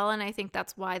nearly as well, and I think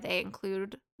that's why they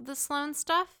include the Sloane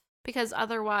stuff, because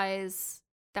otherwise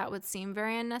that would seem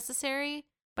very unnecessary.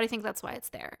 But I think that's why it's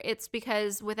there. It's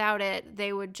because without it,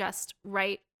 they would just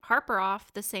write Harper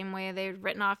off the same way they've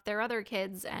written off their other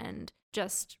kids and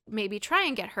just maybe try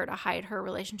and get her to hide her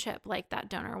relationship like that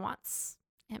donor wants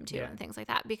him to, and things like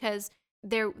that, because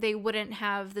they wouldn't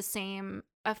have the same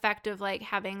effect of like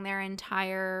having their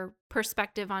entire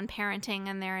perspective on parenting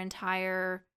and their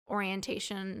entire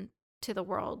orientation to the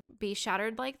world be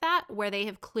shattered like that, where they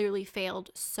have clearly failed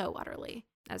so utterly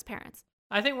as parents.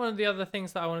 I think one of the other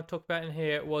things that I want to talk about in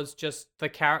here was just the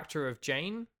character of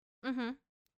Jane. Mm-hmm.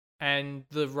 And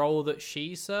the role that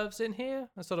she serves in here.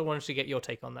 I sort of wanted to get your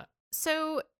take on that.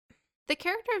 So the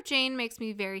character of Jane makes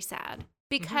me very sad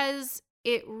because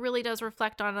it really does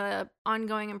reflect on a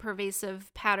ongoing and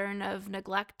pervasive pattern of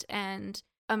neglect and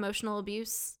emotional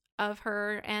abuse of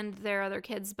her and their other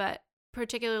kids, but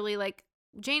particularly like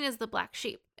Jane is the black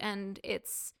sheep, and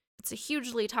it's a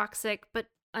hugely toxic but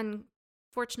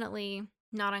unfortunately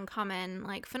not uncommon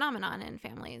like phenomenon in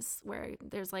families where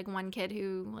there's like one kid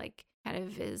who like kind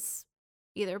of is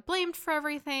either blamed for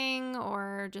everything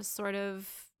or just sort of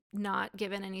not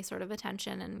given any sort of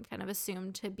attention and kind of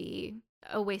assumed to be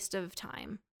a waste of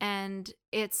time. And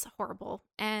it's horrible.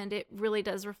 And it really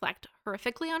does reflect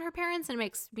horrifically on her parents and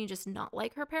makes me just not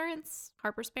like her parents,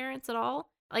 Harper's parents, at all.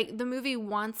 Like, the movie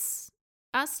wants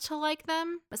us to like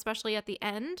them, especially at the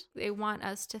end. They want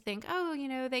us to think, oh, you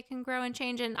know, they can grow and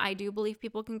change. And I do believe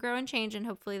people can grow and change, and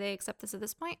hopefully they accept this at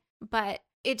this point. But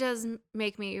it does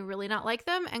make me really not like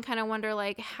them and kind of wonder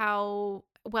like how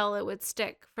well it would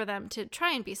stick for them to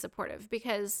try and be supportive,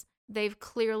 because they've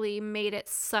clearly made it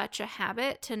such a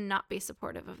habit to not be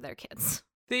supportive of their kids.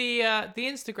 The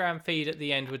Instagram feed at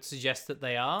the end would suggest that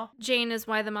they are. Jane is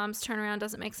why the mom's turnaround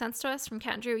doesn't make sense to us, from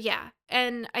Cat and Drew. Yeah.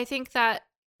 And I think that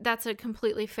that's a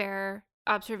completely fair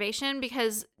observation,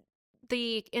 because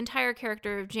the entire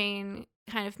character of Jane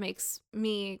kind of makes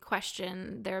me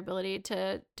question their ability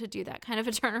to do that kind of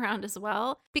a turnaround as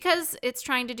well, because it's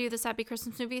trying to do the Sappy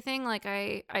Christmas movie thing. Like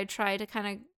I try to kind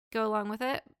of go along with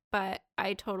it, but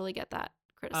I totally get that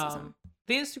criticism.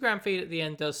 The Instagram feed at the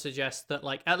end does suggest that,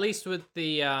 like, at least with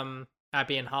the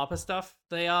Abby and Harper stuff,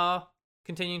 they are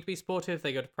continuing to be supportive.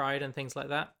 They go to Pride and things like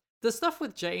that. The stuff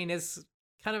with Jane is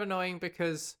kind of annoying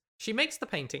because she makes the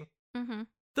painting. Mm-hmm.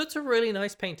 That's a really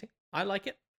nice painting. I like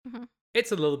it. Mm-hmm.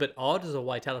 It's a little bit odd as a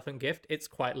white elephant gift. It's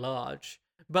quite large.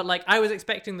 But, like, I was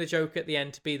expecting the joke at the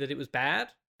end to be that it was bad.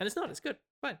 And it's not. It's good.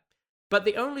 Fine. But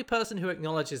the only person who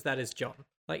acknowledges that is John.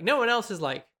 Like, no one else is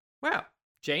like, wow,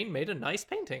 Jane made a nice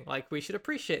painting. Like, we should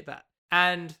appreciate that.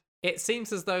 And it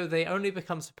seems as though they only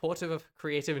become supportive of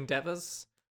creative endeavors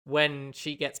when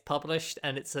she gets published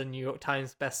and it's a New York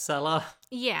Times bestseller.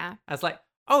 Yeah. As like,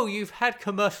 oh, you've had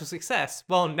commercial success.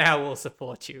 Well, now we'll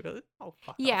support you. Oh,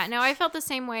 fuck yeah, off. no, I felt the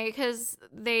same way, because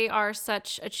they are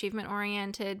such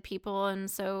achievement-oriented people and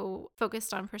so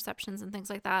focused on perceptions and things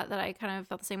like that, that I kind of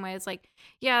felt the same way. It's like,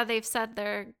 yeah, they've said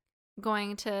they're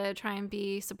going to try and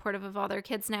be supportive of all their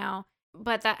kids now,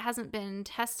 but that hasn't been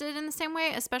tested in the same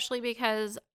way, especially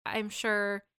because I'm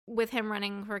sure with him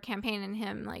running for a campaign and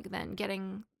him like then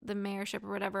getting the mayorship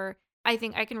or whatever, I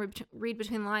think I can read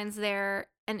between the lines there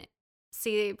and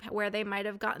see where they might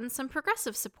have gotten some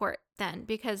progressive support then,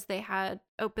 because they had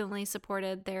openly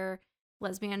supported their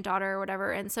lesbian daughter or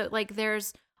whatever. And so like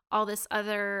there's all this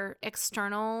other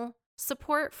external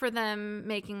support for them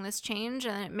making this change,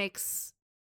 and it makes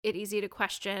it easy to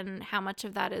question how much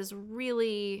of that is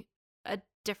really a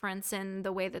difference in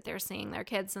the way that they're seeing their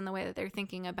kids and the way that they're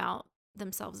thinking about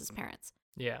themselves as parents.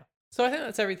 Yeah. So I think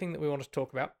that's everything that we want to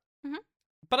talk about. Mm-hmm.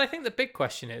 But I think the big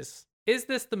question is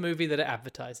this the movie that it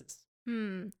advertises?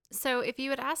 So if you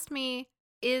had asked me,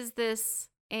 is this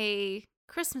a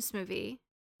Christmas movie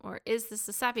or is this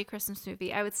a sappy Christmas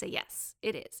movie, I would say yes,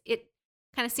 it is. It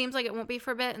kind of seems like it won't be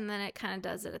for a bit, and then it kind of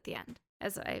does it at the end.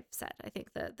 As I've said, I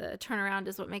think the turnaround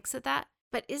is what makes it that.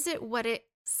 But is it what it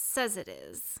says it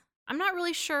is? I'm not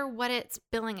really sure what it's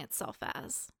billing itself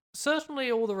as. Certainly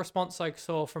all the response I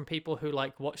saw from people who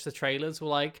like watched the trailers were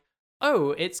like,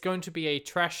 oh, it's going to be a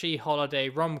trashy holiday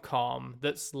rom-com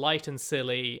that's light and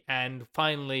silly, and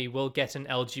finally we'll get an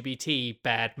LGBT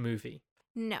bad movie.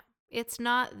 No, it's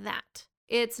not that.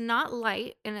 It's not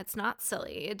light and it's not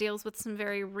silly. It deals with some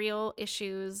very real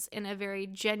issues in a very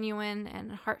genuine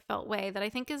and heartfelt way that I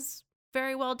think is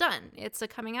very well done. It's a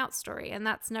coming out story, and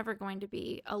that's never going to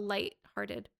be a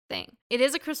light-hearted thing. It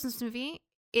is a Christmas movie.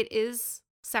 It is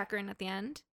saccharine at the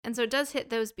end, and so it does hit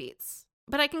those beats.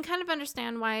 But I can kind of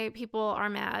understand why people are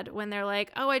mad when they're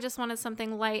like, oh, I just wanted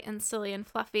something light and silly and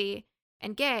fluffy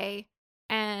and gay,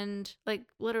 and like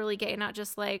literally gay, not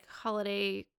just like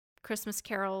holiday Christmas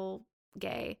Carol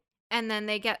gay. And then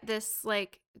they get this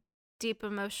like deep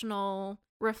emotional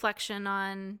reflection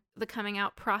on the coming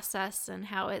out process and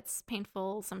how it's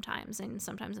painful sometimes and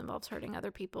sometimes involves hurting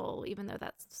other people, even though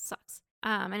that sucks.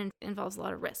 And it involves a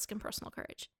lot of risk and personal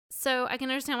courage. So I can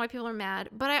understand why people are mad,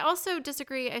 but I also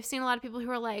disagree. I've seen a lot of people who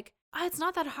are like, oh, it's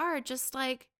not that hard. Just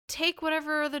like take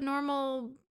whatever the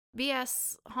normal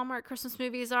BS Hallmark Christmas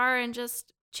movies are and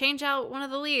just change out one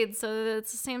of the leads so that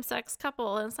it's a same-sex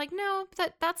couple. And it's like, no,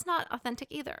 that's not authentic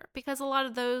either, because a lot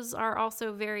of those are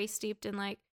also very steeped in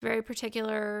like very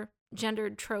particular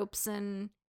gendered tropes and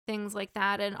things like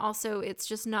that. And also it's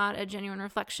just not a genuine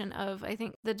reflection of, I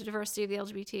think, the diversity of the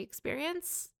LGBT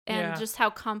experience and just how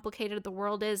complicated the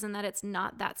world is, and that it's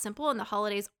not that simple. And the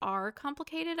holidays are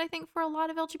complicated, I think, for a lot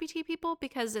of LGBT people,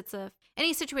 because it's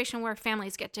any situation where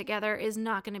families get together is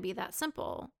not going to be that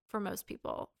simple for most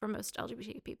people, for most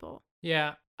LGBT people.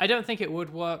 Yeah, I don't think it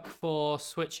would work for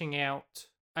switching out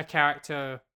a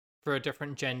character for a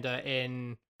different gender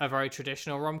in a very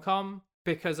traditional rom-com,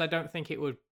 because I don't think it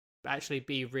would actually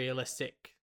be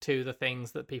realistic to the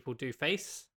things that people do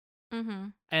face,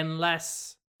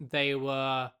 unless they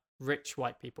were rich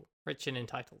white people, rich and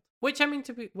entitled. Which, I mean,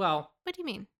 well... What do you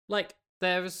mean? Like,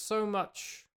 there is so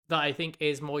much that I think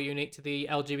is more unique to the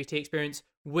LGBT experience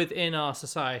within our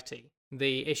society.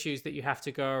 The issues that you have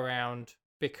to go around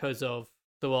because of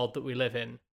the world that we live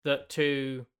in, that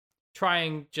to try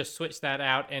and just switch that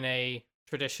out in a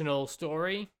traditional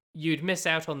story, you'd miss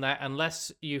out on that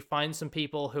unless you find some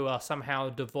people who are somehow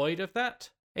devoid of that.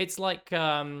 It's like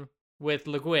with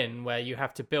Le Guin, where you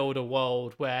have to build a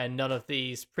world where none of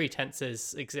these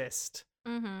pretenses exist,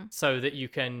 so that you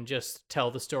can just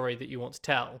tell the story that you want to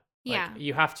tell. Yeah. Like,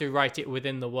 you have to write it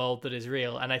within the world that is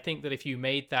real. And I think that if you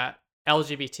made that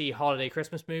LGBT holiday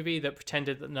Christmas movie that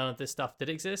pretended that none of this stuff did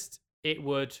exist, it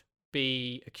would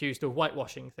be accused of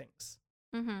whitewashing things.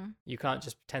 You can't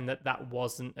just pretend that that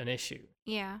wasn't an issue.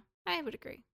 Yeah, I would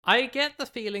agree. I get the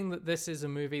feeling that this is a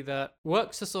movie that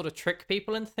works to sort of trick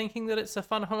people into thinking that it's a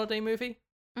fun holiday movie.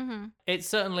 It's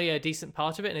certainly a decent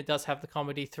part of it, and it does have the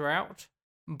comedy throughout.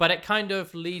 But it kind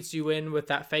of leads you in with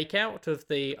that fake out of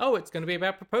the, oh, it's going to be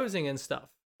about proposing and stuff.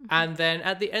 And then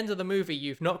at the end of the movie,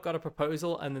 you've not got a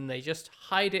proposal, and then they just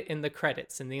hide it in the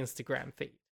credits in the Instagram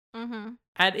feed.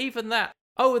 And even that,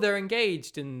 oh, they're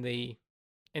engaged in the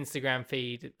Instagram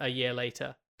feed a year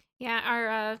later. Yeah,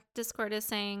 our Discord is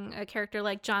saying a character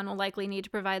like John will likely need to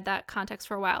provide that context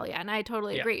for a while. Yeah, and I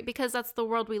totally agree, because that's the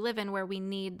world we live in, where we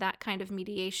need that kind of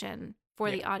mediation for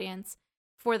the audience,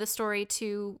 for the story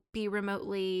to be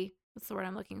remotely, what's the word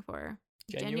I'm looking for?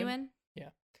 Genuine?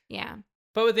 Yeah.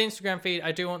 But with the Instagram feed,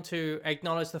 I do want to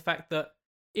acknowledge the fact that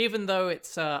even though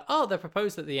it's, they're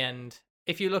proposed at the end,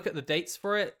 if you look at the dates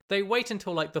for it, they wait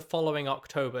until like the following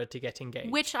October to get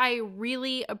engaged. Which I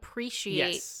really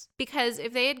appreciate. Yes. Because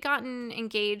if they had gotten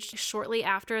engaged shortly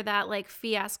after that like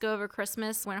fiasco over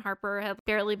Christmas, when Harper had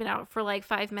barely been out for like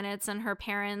 5 minutes and her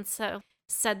parents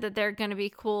said that they're going to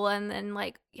be cool, and then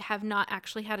like have not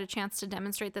actually had a chance to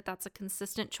demonstrate that that's a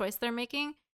consistent choice they're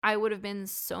making, I would have been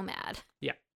so mad.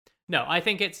 Yeah. No, I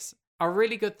think it's a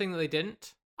really good thing that they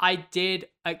didn't. I did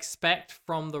expect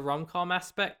from the rom-com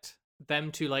aspect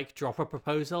them to like drop a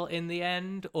proposal in the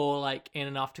end, or like in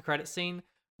an after credit scene.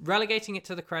 Relegating it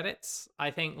to the credits, I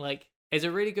think, like, is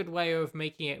a really good way of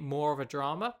making it more of a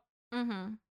drama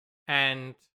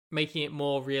and making it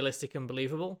more realistic and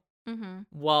believable,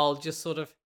 while just sort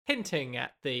of hinting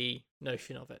at the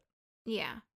notion of it.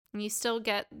 Yeah. And you still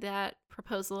get that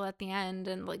proposal at the end,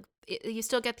 and like you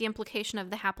still get the implication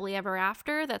of the happily ever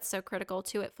after that's so critical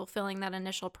to it fulfilling that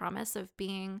initial promise of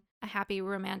being a happy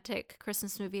romantic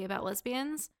Christmas movie about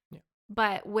lesbians,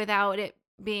 but without it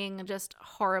being just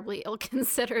horribly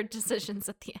ill-considered decisions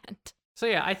at the end. So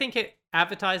yeah, I think it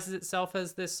advertises itself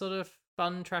as this sort of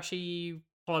fun, trashy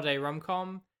holiday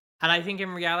rom-com, and I think in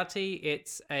reality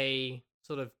it's a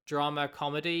sort of drama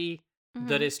comedy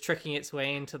that is tricking its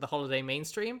way into the holiday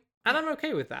mainstream. And I'm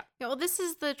okay with that. Yeah, well, this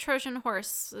is the Trojan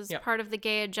horse as part of the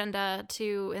gay agenda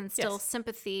to instill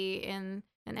sympathy and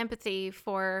empathy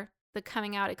for the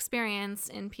coming out experience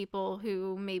in people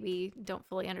who maybe don't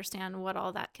fully understand what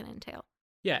all that can entail.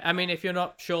 Yeah, I mean, if you're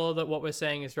not sure that what we're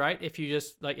saying is right, if you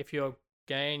just, if you're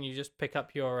gay and you just pick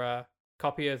up your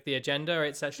copy of the agenda,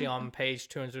 it's actually on page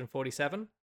 247.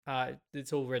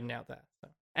 It's all written out there. So.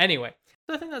 Anyway,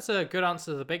 so I think that's a good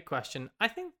answer to the big question. I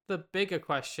think the bigger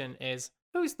question is,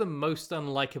 who's the most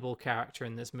unlikable character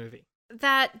in this movie?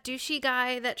 That douchey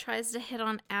guy that tries to hit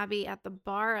on Abby at the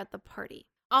bar at the party.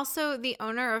 Also, the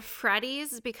owner of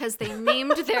Freddy's, because they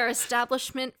named their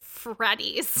establishment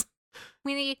Freddy's.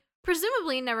 We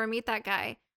presumably never meet that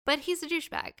guy, but he's a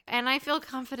douchebag, and I feel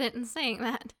confident in saying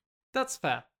that. That's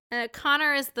fair.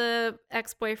 Connor is the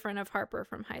ex-boyfriend of Harper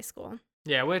from high school.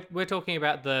 Yeah, we're talking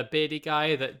about the beardy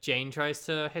guy that Jane tries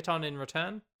to hit on in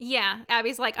return. Yeah,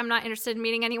 Abby's like, I'm not interested in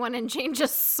meeting anyone, and Jane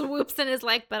just swoops in his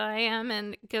like, but I am,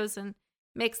 and goes and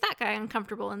makes that guy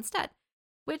uncomfortable instead.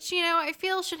 Which, I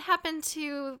feel should happen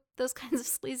to those kinds of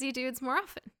sleazy dudes more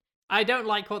often. I don't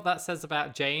like what that says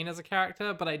about Jane as a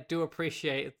character, but I do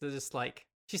appreciate the just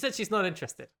she said she's not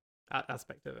interested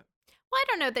aspect of it. Well, I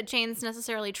don't know that Jane's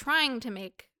necessarily trying to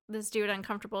make this dude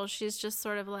uncomfortable. She's just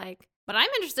sort of like, but I'm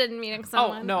interested in meeting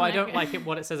someone. Oh, no, I don't like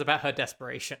what it says about her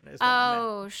desperation.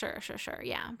 Sure.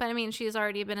 Yeah. But I mean, she's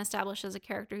already been established as a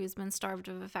character who's been starved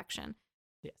of affection.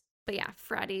 Yes. But yeah,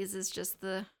 Freddy's is just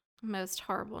the most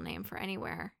horrible name for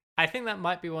anywhere. I think that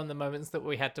might be one of the moments that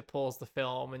we had to pause the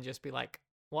film and just be like,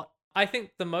 what? I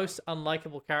think the most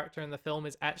unlikable character in the film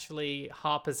is actually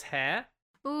Harper's hair.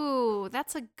 Ooh,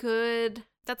 that's a good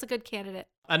candidate.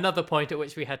 Another point at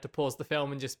which we had to pause the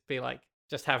film and just be like,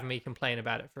 just have me complain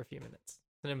about it for a few minutes.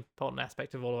 It's an important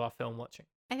aspect of all of our film watching.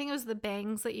 I think it was the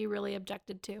bangs that you really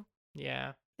objected to.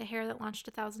 Yeah. The hair that launched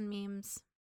 1,000 memes.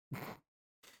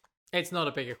 It's not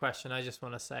a bigger question. I just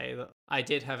want to say that I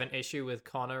did have an issue with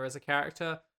Connor as a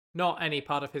character. Not any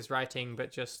part of his writing,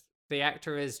 but just the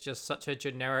actor is just such a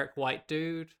generic white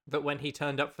dude that when he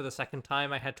turned up for the second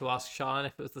time, I had to ask Sean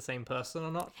if it was the same person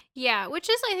or not. Yeah, which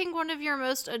is, I think, one of your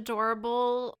most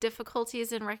adorable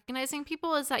difficulties in recognizing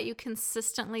people is that you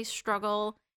consistently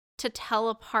struggle to tell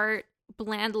apart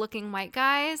bland-looking white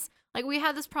guys. Like, we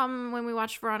had this problem when we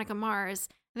watched Veronica Mars.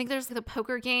 I think there's the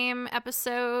poker game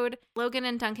episode. Logan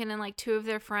and Duncan and like two of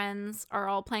their friends are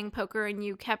all playing poker, and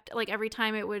you kept, like, every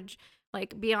time it would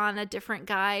be on a different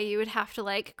guy, you would have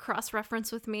to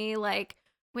cross-reference with me, like,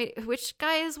 wait, which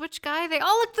guy is which guy? They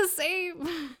all look the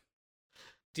same.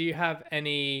 Do you have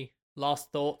any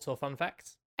last thoughts or fun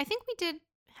facts? I think we did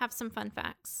have some fun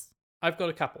facts. I've got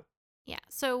a couple. Yeah,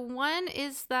 so one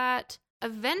is that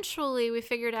eventually we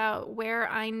figured out where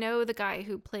I know the guy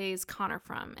who plays Connor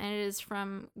from, and it is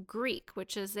from Greek,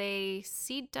 which is a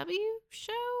CW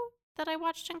show that I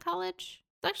watched in college.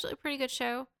 It's actually a pretty good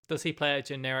show. Does he play a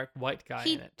generic white guy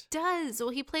in it? He does.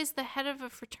 Well, he plays the head of a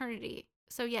fraternity.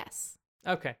 So, yes.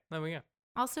 Okay, there we go.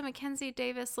 Also, Mackenzie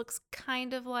Davis looks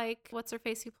kind of like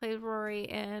what's-her-face who played Rory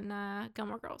in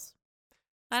Gilmore Girls.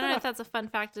 I don't know if that's a fun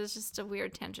fact. It's just a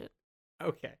weird tangent.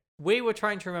 Okay. We were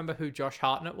trying to remember who Josh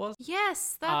Hartnett was.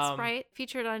 Yes, that's right.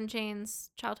 Featured on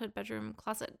Jane's childhood bedroom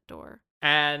closet door.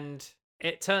 And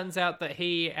it turns out that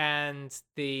he and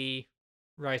the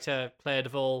writer, Claire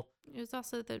Duvall... It was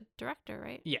also the director,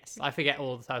 right? Yes, I forget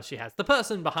all the titles she has. The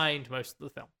person behind most of the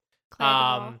film. Claire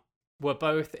Duvall. Were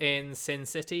both in Sin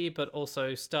City, but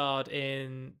also starred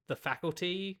in The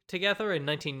Faculty together in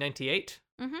 1998.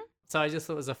 Mm-hmm. So I just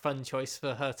thought it was a fun choice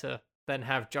for her to then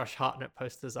have Josh Hartnett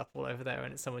posters up all over there,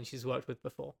 and it's someone she's worked with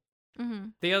before. Mm-hmm.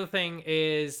 The other thing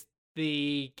is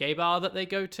the gay bar that they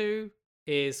go to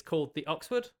is called the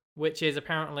Oxford, which is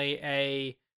apparently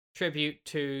a tribute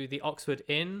to the Oxford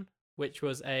Inn, which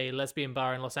was a lesbian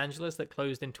bar in Los Angeles that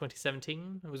closed in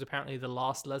 2017. It was apparently the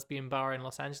last lesbian bar in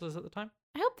Los Angeles at the time.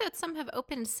 I hope that some have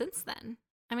opened since then.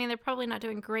 I mean, they're probably not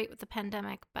doing great with the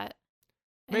pandemic, but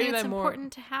I think it's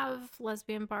important to have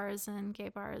lesbian bars and gay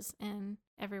bars in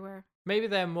everywhere. Maybe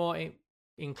they're more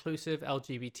inclusive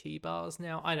LGBT bars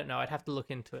now. I don't know. I'd have to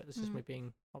look into it. It's just me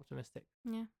being optimistic.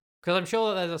 Yeah. Because I'm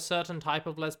sure that there's a certain type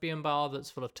of lesbian bar that's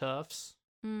full of TERFs.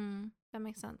 That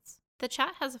makes sense. The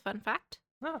chat has a fun fact.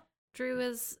 Oh. Drew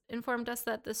has informed us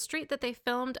that the street that they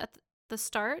filmed at the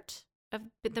start of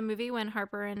the movie when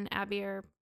Harper and Abby are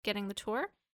getting the tour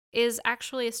is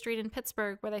actually a street in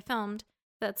Pittsburgh where they filmed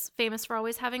that's famous for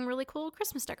always having really cool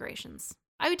Christmas decorations.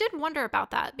 I did wonder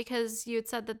about that because you had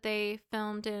said that they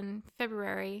filmed in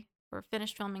February or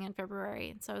finished filming in February.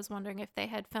 And so I was wondering if they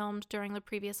had filmed during the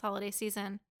previous holiday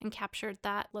season and captured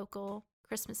that local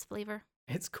Christmas flavor.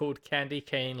 It's called Candy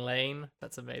Cane Lane.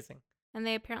 That's amazing. And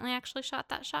they apparently actually shot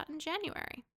that shot in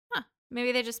January. Huh.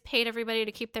 Maybe they just paid everybody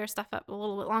to keep their stuff up a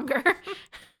little bit longer.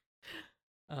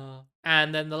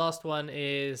 And then the last one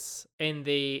is in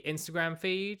the Instagram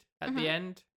feed at the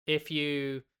end. If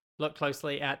you look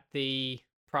closely at the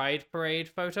Pride Parade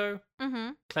photo,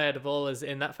 Claire Duvall is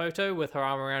in that photo with her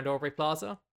arm around Aubrey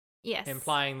Plaza. Yes.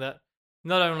 Implying that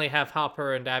not only have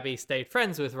Harper and Abby stayed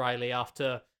friends with Riley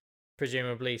after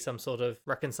presumably some sort of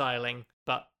reconciling,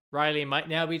 but Riley might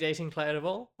now be dating Claire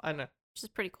Duvall. I don't know. Which is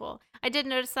pretty cool. I did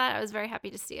notice that. I was very happy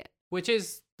to see it. Which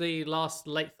is the last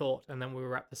late thought, and then we'll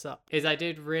wrap this up, is I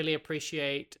did really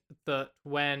appreciate that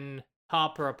when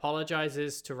Harper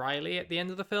apologizes to Riley at the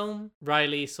end of the film,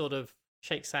 Riley sort of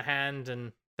shakes her hand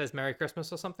and says Merry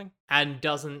Christmas or something, and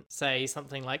doesn't say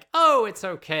something like, oh, it's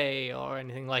okay, or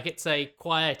anything. Like, it's a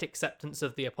quiet acceptance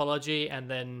of the apology and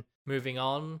then moving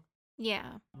on.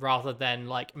 Yeah. Rather than,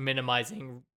 like,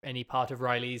 minimizing any part of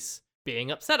Riley's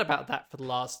being upset about that for the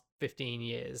last 15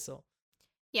 years. Or...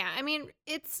 Yeah, I mean,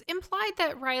 it's implied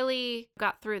that Riley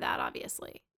got through that,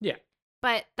 obviously. Yeah.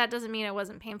 But that doesn't mean it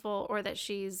wasn't painful or that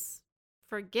she's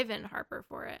forgiven Harper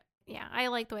for it. Yeah, I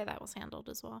like the way that was handled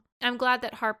as well. I'm glad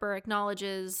that Harper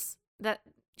acknowledges that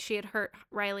she had hurt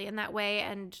Riley in that way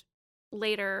and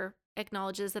later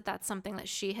acknowledges that that's something that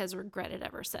she has regretted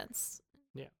ever since.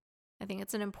 Yeah. I think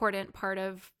it's an important part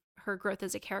of her growth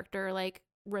as a character, like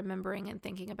remembering and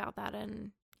thinking about that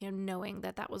and, you know, knowing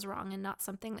that that was wrong and not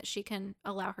something that she can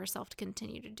allow herself to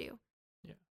continue to do.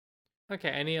 Yeah. Okay,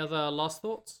 any other last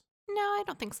thoughts? No, I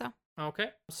don't think so. Okay,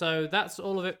 so that's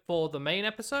all of it for the main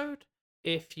episode.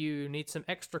 If you need some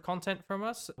extra content from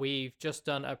us, we've just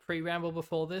done a pre-ramble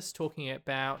before this talking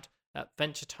about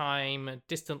Adventure Time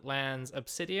Distant Lands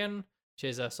Obsidian, which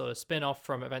is a sort of spin-off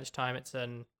from Adventure Time. It's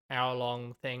an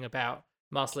hour-long thing about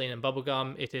Marceline and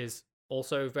Bubblegum. It is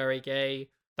also very gay.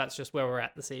 That's just where we're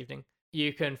at this evening.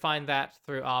 You can find that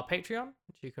through our Patreon,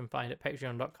 which you can find at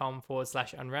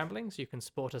patreon.com/unramblings. You can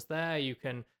support us there. You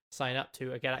can sign up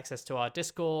to get access to our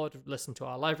Discord, listen to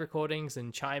our live recordings,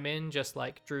 and chime in just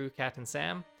like Drew, Kat, and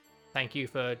Sam. Thank you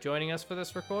for joining us for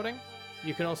this recording.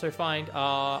 You can also find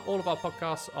all of our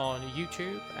podcasts on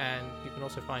YouTube, and you can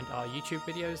also find our YouTube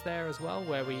videos there as well,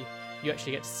 where you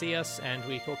actually get to see us, and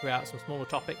we talk about some smaller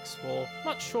topics for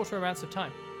much shorter amounts of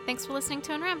time. Thanks for listening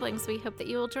to Unramblings. We hope that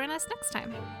you will join us next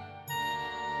time.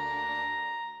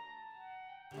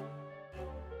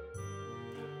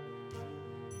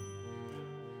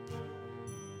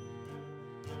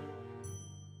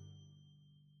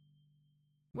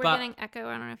 We're getting echo.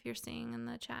 I don't know if you're seeing in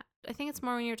the chat. I think it's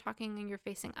more when you're talking and you're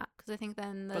facing up, because I think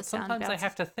then the sound sometimes bounces. I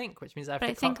have to think, which means I have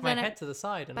to cock my head to the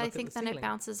side and look at the ceiling. But I think then it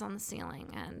bounces on the ceiling,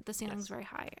 and the ceiling's very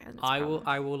high. And I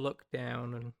will look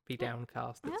down and be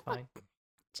downcast. It's fine.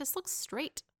 Just look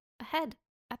straight ahead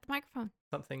at the microphone.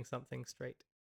 Something straight.